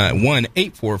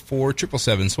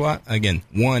 1-844-777-SWAT. Again,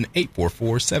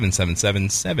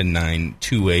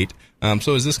 1-844-777-7928.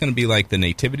 So is this going to be like the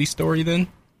nativity story then?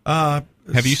 Have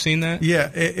you seen that? Yeah,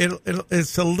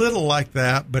 it's a little like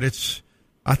that, but it's.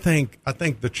 I think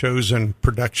the Chosen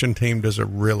production team does a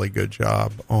really good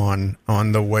job on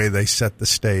the way they set the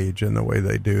stage and the way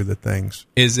they do the things.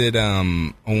 Is it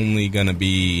only going to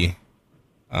be,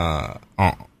 the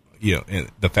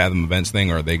Fathom Events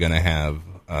thing, or are they going to have?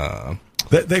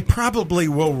 They probably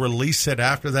will release it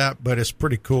after that, but it's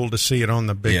pretty cool to see it on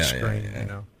the big screen. Yeah. You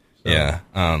know. So.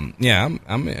 Yeah,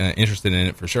 I'm interested in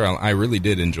it for sure. I really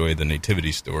did enjoy the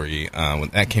nativity story when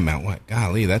that came out. What,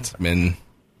 golly, that's been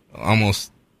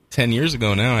almost 10 years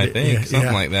ago now, I think,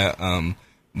 something like that.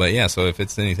 But yeah, so if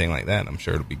it's anything like that, I'm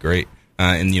sure it'll be great.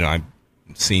 And I've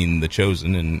seen The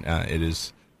Chosen, and it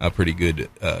is a pretty good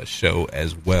show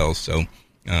as well. So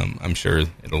I'm sure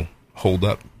it'll hold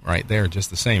up right there,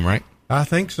 just the same, right? I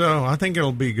think so. I think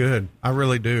it'll be good. I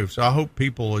really do. So I hope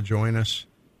people will join us.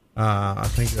 I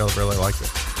think they'll really like it.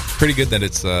 Pretty good that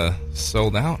it's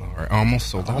sold out, or almost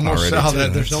sold out already.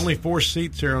 There's only 4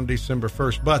 seats here on December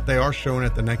 1st, but they are showing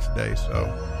it the next day. So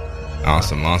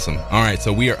awesome. All right,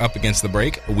 so we are up against the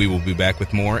break. We will be back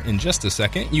with more in just a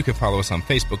second. You can follow us on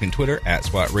Facebook and Twitter at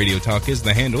SWAT Radio Talk is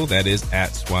the handle. That is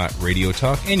at SWAT Radio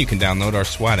Talk, and you can download our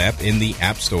SWAT app in the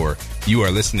App Store. You are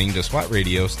listening to SWAT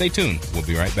Radio. Stay tuned. We'll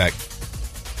be right back.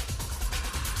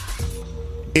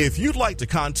 If you'd like to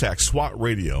contact SWAT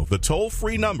Radio, the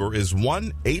toll-free number is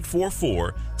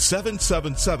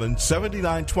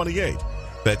 1-844-777-7928.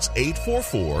 That's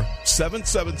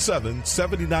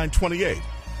 844-777-7928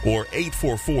 or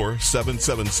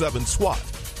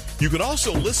 844-777-SWAT. You can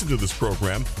also listen to this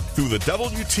program through the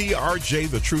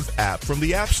WTRJ The Truth app from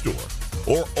the App Store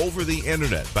or over the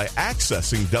internet by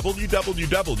accessing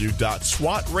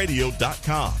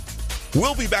www.swatradio.com.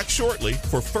 We'll be back shortly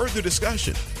for further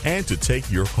discussion and to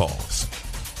take your calls.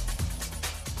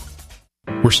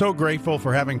 We're so grateful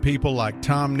for having people like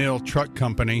Tom Neal Truck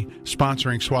Company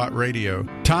sponsoring SWAT Radio.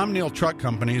 Tom Neal Truck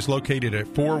Company is located at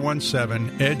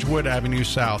 417 Edgewood Avenue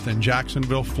South in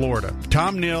Jacksonville, Florida.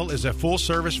 Tom Neal is a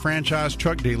full-service franchise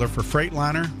truck dealer for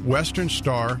Freightliner, Western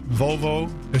Star, Volvo,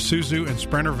 Isuzu, and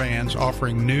Sprinter vans,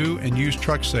 offering new and used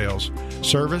truck sales,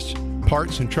 service,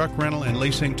 parts and truck rental and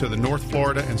leasing to the North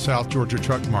Florida and South Georgia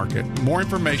truck market. More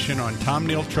information on Tom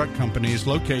Neal Truck Company is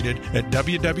located at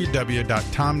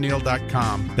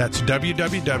www.tomneal.com. That's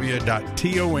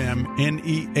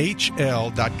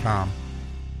www.tomnehl.com.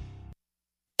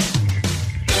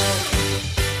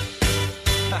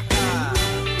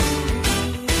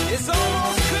 It's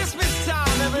almost Christmas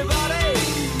time, everybody.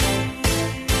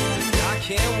 I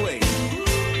can't wait.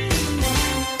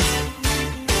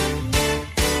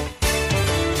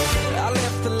 I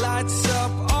left the lights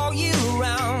up all year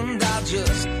round. I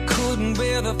just couldn't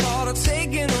bear the thought of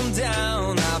taking them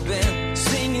down. I've been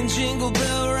singing Jingle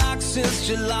Bell Rock since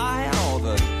July. All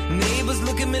the neighbors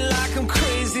look at me like I'm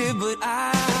crazy, but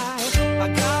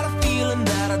I got a feeling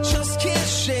that I just can't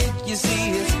shake. You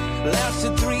see, it's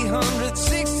lasted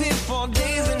 364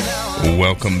 days and now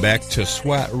Welcome back to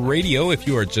SWAT Radio. If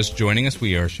you are just joining us,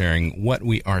 we are sharing what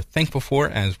we are thankful for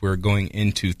as we're going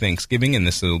into Thanksgiving, and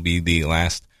this will be the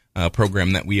last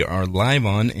program that we are live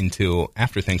on until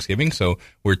after Thanksgiving, so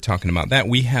we're talking about that.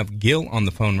 We have Gil on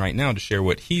the phone right now to share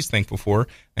what he's thankful for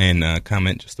and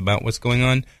comment just about what's going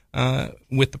on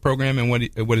with the program and what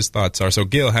his thoughts are. So,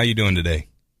 Gil, how you doing today?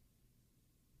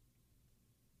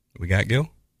 We got Gil?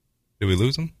 Did we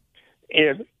lose him?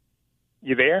 Yeah,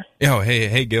 you there? Oh,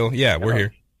 hey, Gil. Yeah, we're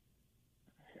here.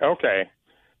 Okay.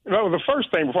 Well, the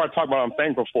first thing before I talk about what I'm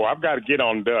thankful for, I've got to get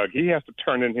on Doug. He has to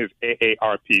turn in his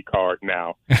AARP card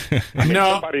now.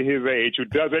 No. Somebody his age who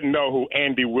doesn't know who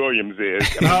Andy Williams is,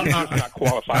 he's not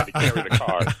qualified to carry the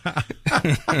card.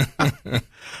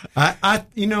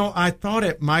 I thought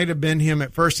it might have been him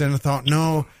at first, and I thought,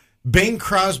 no, Bing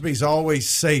Crosby's always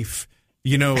safe,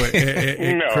 at No.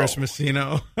 Christmas, He's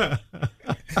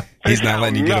not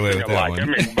letting you get away with that alike. one. I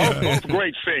mean, both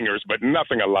great singers, but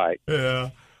nothing alike.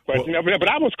 Yeah. But but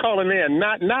I was calling in,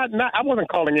 not. I wasn't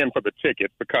calling in for the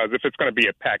ticket because if it's going to be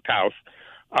a packed house,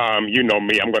 you know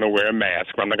me, I'm going to wear a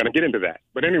mask. I'm not going to get into that.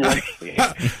 But anyway,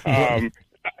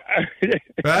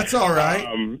 That's all right.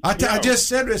 I no. just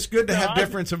said it's good to have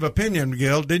difference of opinion,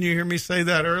 Gil. Didn't you hear me say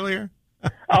that earlier?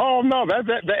 Oh no,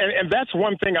 and that's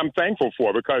one thing I'm thankful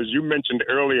for because you mentioned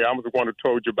earlier. I was the one who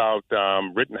told you about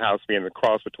Rittenhouse being the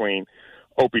cross between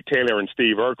Opie Taylor and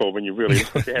Steve Urkel when you really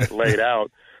had it laid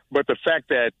out. But the fact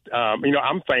that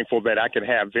I'm thankful that I can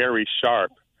have very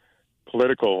sharp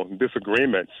political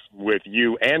disagreements with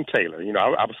you and Taylor.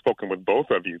 I've spoken with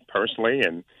both of you personally,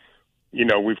 and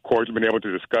we've of course been able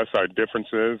to discuss our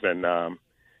differences and.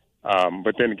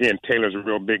 But then again, Taylor's a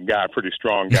real big guy, pretty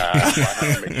strong guy. So I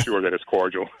have to make sure that it's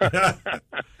cordial. But,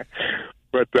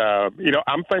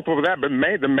 I'm thankful for that. But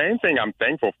the main thing I'm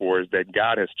thankful for is that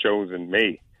God has chosen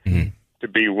me to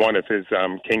be one of his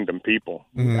kingdom people.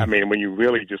 I mean, when you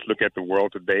really just look at the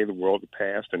world today, the world of the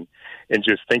past, and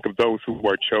just think of those who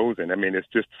were chosen, I mean, it's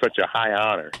just such a high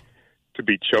honor to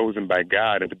be chosen by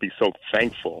God and to be so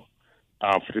thankful.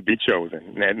 To be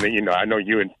chosen, and I know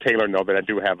you and Taylor know that I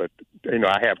do have I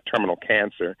have terminal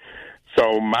cancer,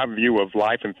 so my view of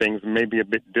life and things may be a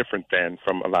bit different than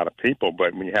from a lot of people.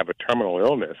 But when you have a terminal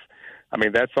illness, I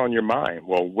mean that's on your mind.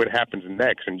 Well, what happens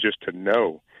next? And just to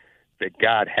know that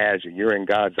God has you, you're in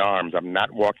God's arms. I'm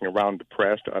not walking around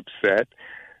depressed or upset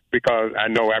because I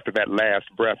know after that last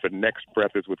breath, the next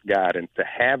breath is with God, and to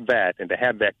have that and to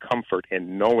have that comfort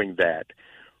in knowing that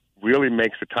really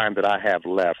makes the time that I have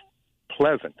left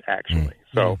pleasant, actually.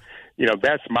 So,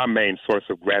 that's my main source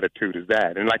of gratitude is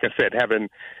that. And like I said, having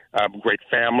a great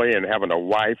family and having a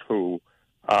wife who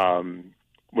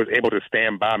was able to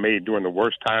stand by me during the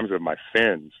worst times of my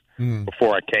sins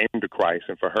before I came to Christ,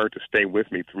 and for her to stay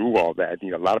with me through all that.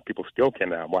 A lot of people still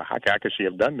cannot. Well, how could she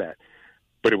have done that?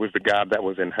 But it was the God that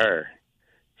was in her.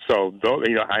 So,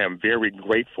 I am very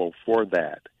grateful for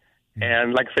that.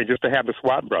 And like I say, just to have the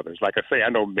SWAT brothers. Like I say, I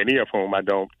know many of whom I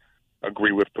don't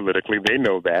agree with politically. They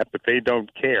know that, but they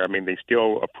don't care. I mean, they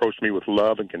still approach me with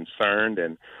love and concern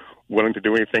and willing to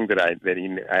do anything that I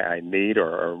need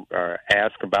or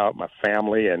ask about my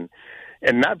family, and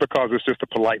not because it's just a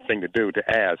polite thing to do to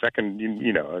ask. I can,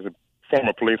 as a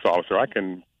former police officer, I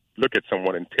can look at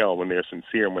someone and tell when they're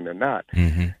sincere and when they're not.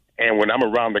 And when I'm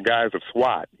around the guys of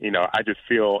SWAT, I just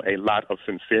feel a lot of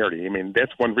sincerity. I mean,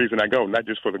 that's one reason I go, not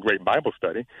just for the great Bible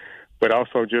study, but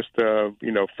also just,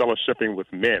 fellowshipping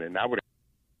with men. And I would,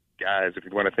 guys, if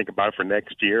you want to think about it for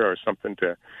next year or something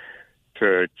to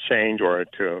change or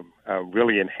to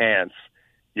really enhance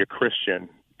your Christian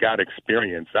God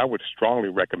experience, I would strongly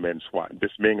recommend SWAT.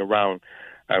 Just being around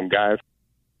guys,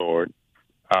 Lord,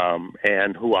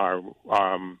 and who are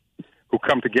who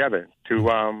come together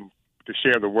to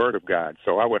share the Word of God.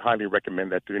 So I would highly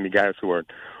recommend that to any guys who are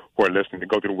listening, to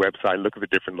go to the website, look at the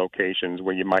different locations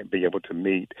where you might be able to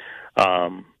meet.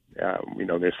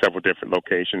 There's several different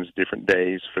locations, different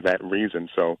days for that reason.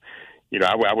 So,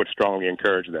 I would strongly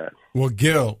encourage that. Well,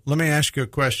 Gil, let me ask you a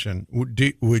question.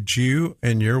 Would you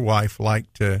and your wife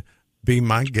like to be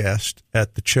my guest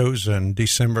at The Chosen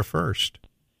December 1st?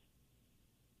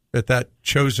 At that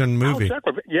Chosen movie?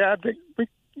 Yeah, I think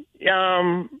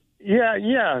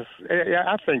yes. Yeah,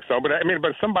 I think so. But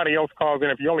but if somebody else calls in,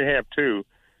 if you only have two,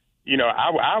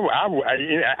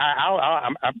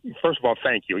 first of all,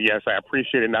 thank you. Yes, I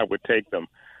appreciate it, and I would take them.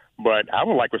 But I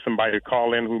would like for somebody to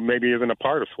call in who maybe isn't a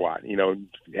part of SWAT,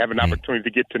 have an opportunity to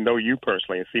get to know you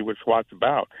personally and see what SWAT's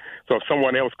about. So if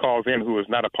someone else calls in who is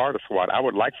not a part of SWAT, I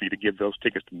would like for you to give those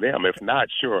tickets to them. If not,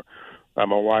 sure, my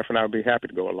wife and I would be happy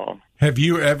to go along. Have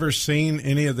you ever seen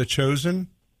any of The Chosen?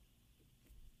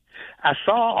 I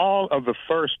saw all of the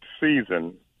first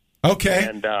season. Okay.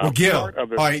 And, well, Gil, all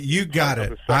right, you got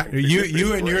it.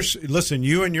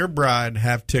 You and your bride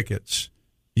have tickets.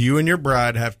 You and your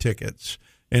bride have tickets.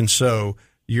 And so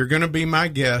you're going to be my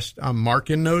guest. I'm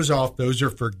marking those off. Those are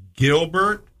for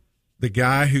Gilbert, the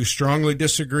guy who strongly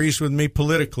disagrees with me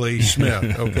politically,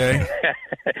 Smith, okay?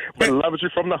 But loves you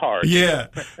from the heart. Yeah.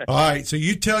 All right. So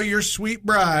you tell your sweet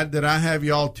bride that I have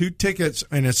y'all 2 tickets,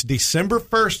 and it's December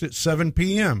 1st at 7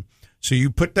 p.m. So you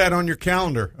put that on your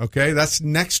calendar, okay? That's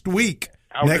next week,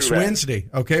 next Wednesday.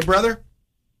 Okay, brother?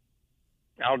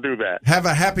 I'll do that. Have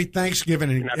a happy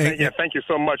Thanksgiving. Thank you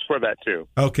so much for that, too.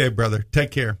 Okay, brother. Take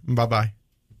care. Bye-bye.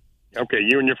 Okay,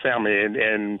 you and your family,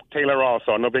 and Taylor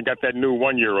also. I know they got that new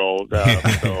 1-year-old, so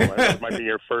it might be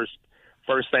your first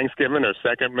Thanksgiving or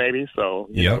second maybe. So,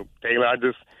 Taylor,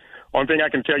 one thing I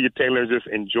can tell you, Taylor, is just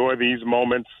enjoy these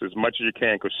moments as much as you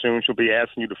can, because soon she'll be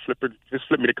asking you to just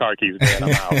flip me the car keys, man. I'm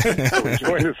out. So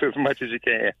enjoy this as much as you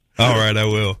can. All right, I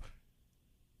will.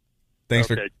 Thanks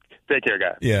for... Take care,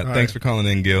 guys. Yeah, all thanks for calling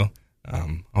in, Gil.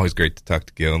 Always great to talk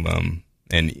to Gil.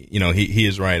 And, he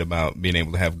is right about being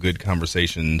able to have good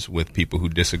conversations with people who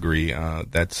disagree.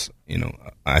 That's,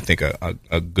 I think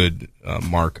a good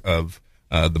mark of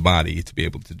the body to be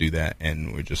able to do that.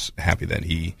 And we're just happy that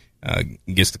he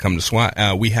gets to come to SWAT.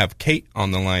 We have Kate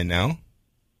on the line now.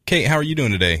 Kate, how are you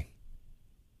doing today?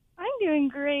 I'm doing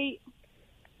great.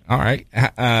 All right.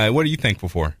 What are you thankful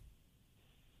for?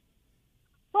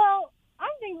 Well, I'm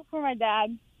thankful for my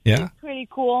dad. Yeah? He's pretty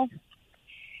cool.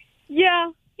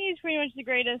 Yeah, he's pretty much the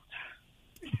greatest.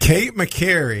 Kate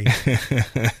McCary.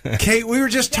 Kate, we were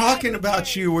just talking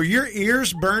about you. Were your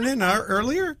ears burning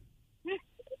earlier?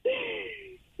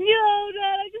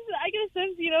 Dad, I get a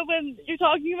sense, when you're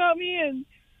talking about me, and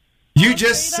you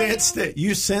just sensed it.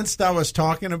 You sensed I was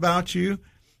talking about you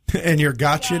and your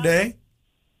gotcha day?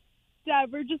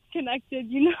 Dad, we're just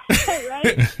connected,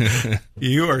 right?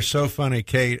 You are so funny,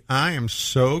 Kate. I am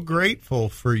so grateful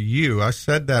for you. I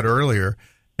said that earlier,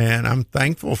 and I'm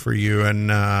thankful for you.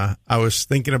 And I was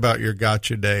thinking about your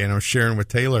gotcha day, and I was sharing with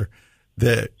Taylor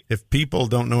that if people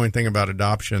don't know anything about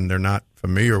adoption, they're not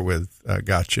familiar with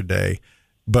gotcha day.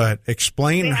 But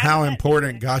explain how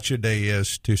important Gotcha Day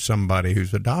is to somebody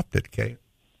who's adopted, Kate.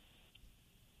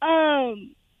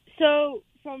 So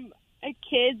from a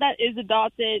kid that is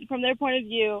adopted, from their point of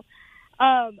view,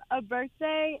 a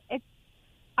birthday,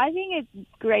 I think it's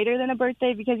greater than a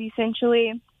birthday, because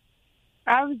essentially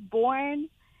I was born,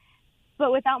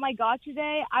 but without my Gotcha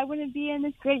Day, I wouldn't be in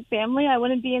this great family. I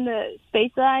wouldn't be in the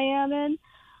space that I am in.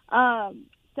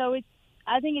 So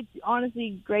I think it's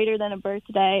honestly greater than a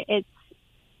birthday.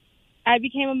 I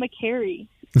became a McCary.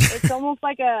 It's almost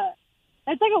like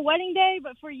it's like a wedding day,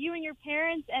 but for you and your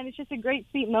parents, and it's just a great,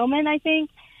 sweet moment, I think,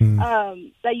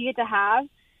 that you get to have.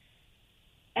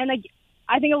 And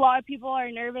I think a lot of people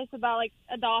are nervous about,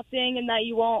 adopting and that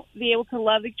you won't be able to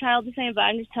love the child the same, but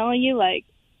I'm just telling you,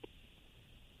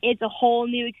 it's a whole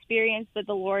new experience that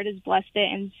the Lord has blessed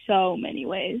it in so many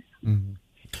ways. Mm-hmm.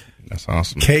 That's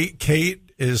awesome. Kate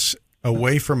is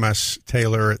away from us,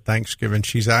 Taylor, at Thanksgiving.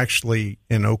 She's actually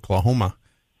in Oklahoma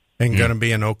and going to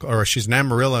be or she's in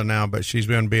Amarillo now, but she's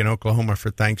going to be in Oklahoma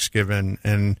for Thanksgiving.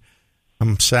 And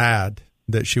I'm sad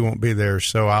that she won't be there.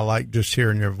 So I like just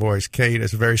hearing your voice, Kate.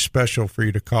 It's very special for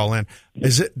you to call in.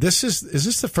 Is this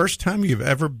the first time you've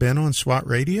ever been on SWAT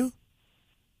Radio?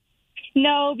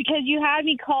 No, because you had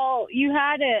me call. You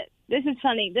had it. This is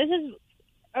funny. This is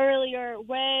earlier,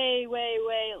 way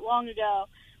long ago,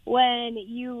 when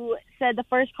you said the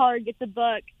first caller gets a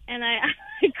book, and I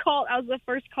called. I was the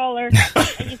first caller,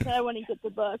 and you said I want to get the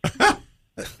book.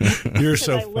 You're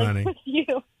so funny. With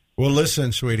you. Well,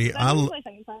 listen, sweetie,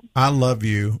 I love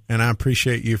you, and I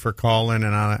appreciate you for calling,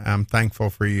 and I'm thankful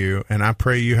for you, and I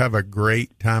pray you have a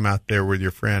great time out there with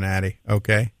your friend Addie,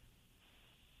 okay?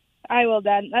 I will,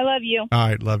 Dad. I love you. All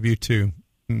right, love you too.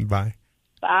 Bye.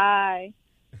 Bye.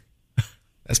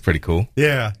 That's pretty cool.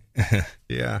 Yeah.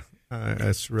 Yeah.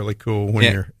 That's really cool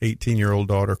when your 18-year-old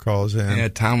daughter calls in. Yeah,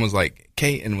 Tom was like,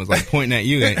 Kate, and was like pointing at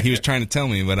you. He was trying to tell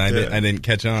me, but I didn't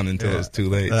catch on until it was too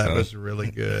late. That was really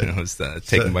good. I was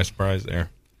taken by surprise there.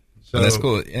 So that's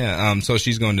cool. Yeah. So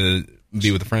she's going to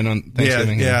be with a friend on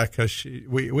Thanksgiving? Yeah, because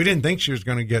we didn't think she was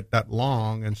going to get that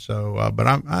long, and so but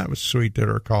I was sweet at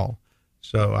her call.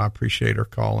 So I appreciate her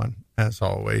calling, as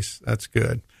always. That's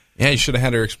good. Yeah, you should have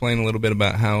had her explain a little bit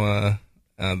about how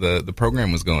the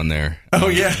program was going there. Oh,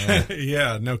 yeah.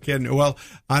 Yeah, no kidding. Well,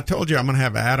 I told you I'm going to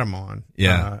have Adam on.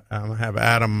 Yeah. I'm going to have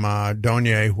Adam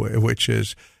Donye, which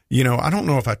is, I don't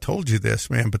know if I told you this,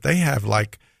 man, but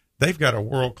they've got a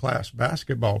world-class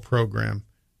basketball program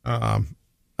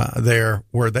there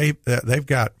where they've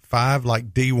got 5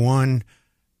 like D1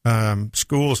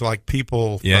 schools, like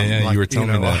people from like, you were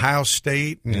telling me that. Ohio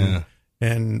State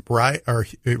and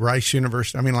Rice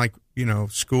University. I mean,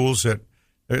 schools that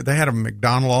they had a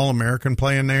McDonald All-American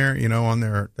playing there, on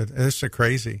their. It's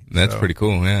crazy. That's pretty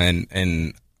cool, yeah,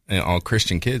 and all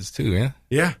Christian kids too, yeah.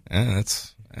 Yeah,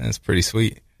 that's pretty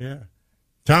sweet. Yeah,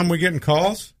 Tom, we getting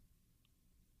calls?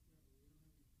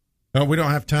 Oh, we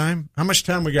don't have time. How much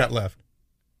time we got left?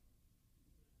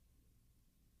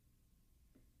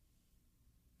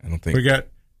 I don't think we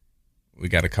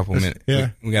got a couple minutes.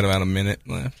 Yeah, we got about a minute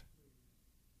left.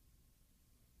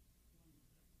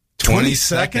 20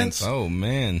 seconds? Oh,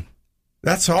 man.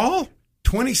 That's all?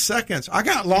 20 seconds. I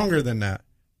got longer than that.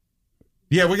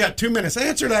 Yeah, we got 2 minutes.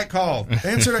 Answer that call.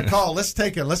 Answer that call. Let's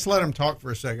take it. Let's let him talk for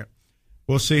a second.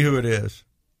 We'll see who it is.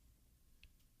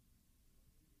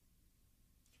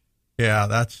 Yeah,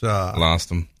 that's... Lost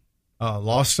them.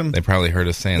 Lost them? They probably heard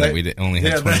us saying that we only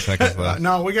had 20 seconds left.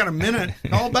 No, we got a minute.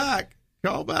 Call back.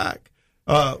 Call back.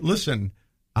 Listen,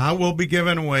 I will be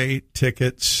giving away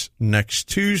tickets next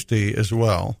Tuesday as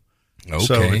well. Okay.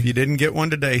 So if you didn't get one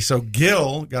today, so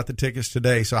Gil got the tickets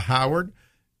today. So Howard,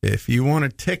 if you want a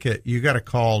ticket, you got to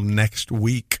call next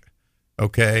week.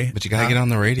 Okay. But you got to get on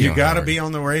the radio. You got to be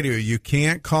on the radio. You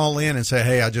can't call in and say,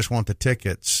 hey, I just want the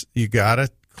tickets. You got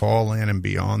to call in and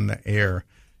be on the air.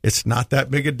 It's not that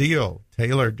big a deal.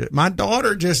 Taylor, my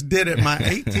daughter just did it. My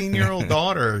 18-year-old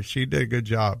daughter, she did a good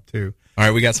job too. All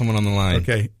right. We got someone on the line.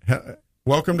 Okay.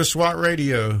 Welcome to SWAT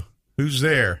Radio. Who's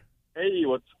there? Hey,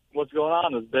 what's going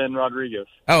on? It's Ben Rodriguez.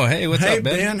 Oh, hey, what's up,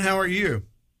 Ben? Hey, Ben, how are you?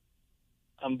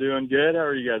 I'm doing good. How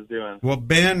are you guys doing? Well,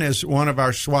 Ben is one of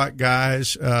our SWAT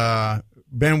guys.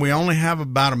 Ben, we only have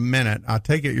about a minute. I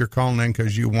take it you're calling in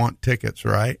because you want tickets,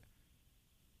 right?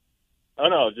 Oh,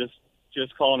 no,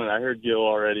 just calling in. I heard Gil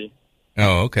already.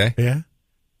 Oh, okay. Yeah.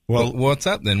 Well, what's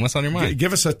up then? What's on your mind?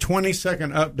 Give us a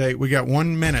 20-second update. We got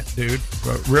 1 minute, dude.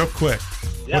 But real quick.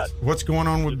 Yeah. What's going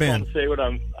on with Ben? I want to say what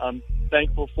I'm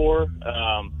thankful for.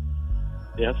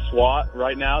 SWAT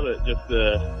right now, just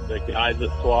the guys at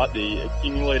SWAT, the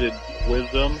accumulated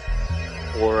wisdom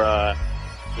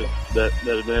that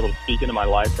have been able to speak into my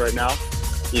life right now.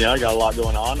 I got a lot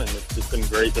going on, and it's just been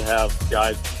great to have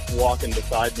guys walking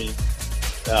beside me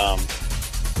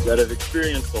that have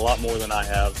experienced a lot more than I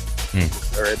have,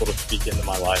 are able to speak into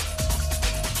my life.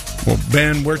 Well,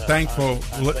 Ben, we're thankful.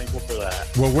 I'm thankful for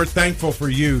that. Well, we're thankful for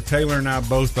you. Taylor and I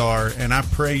both are, and I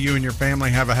pray you and your family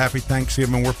have a happy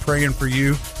Thanksgiving. We're praying for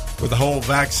you with the whole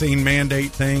vaccine mandate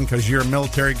thing because you're a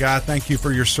military guy. Thank you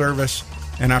for your service,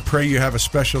 and I pray you have a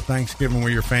special Thanksgiving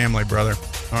with your family, brother.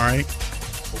 All right?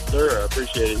 Well, sir, I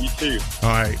appreciate it. You too. All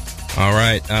right. All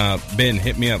right. Ben,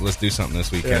 hit me up. Let's do something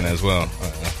this weekend as well.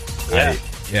 Yeah.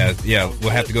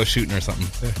 We'll have to go shooting or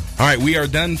something. All right. We are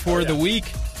done for the week.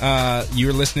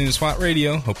 You're listening to SWAT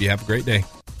Radio. Hope you have a great day.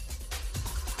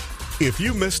 If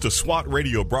you missed a SWAT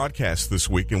Radio broadcast this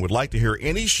week and would like to hear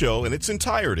any show in its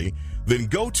entirety, then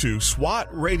go to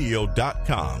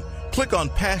SWATradio.com. Click on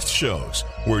past shows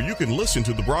where you can listen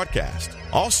to the broadcast.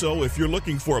 Also, if you're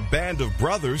looking for a band of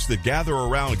brothers that gather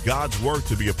around God's Word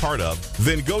to be a part of,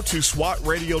 then go to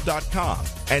SWATradio.com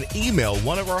and email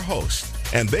one of our hosts,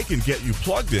 and they can get you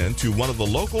plugged in to one of the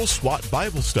local SWAT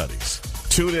Bible studies.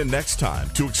 Tune in next time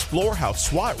to explore how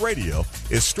SWAT Radio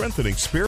is strengthening spirit.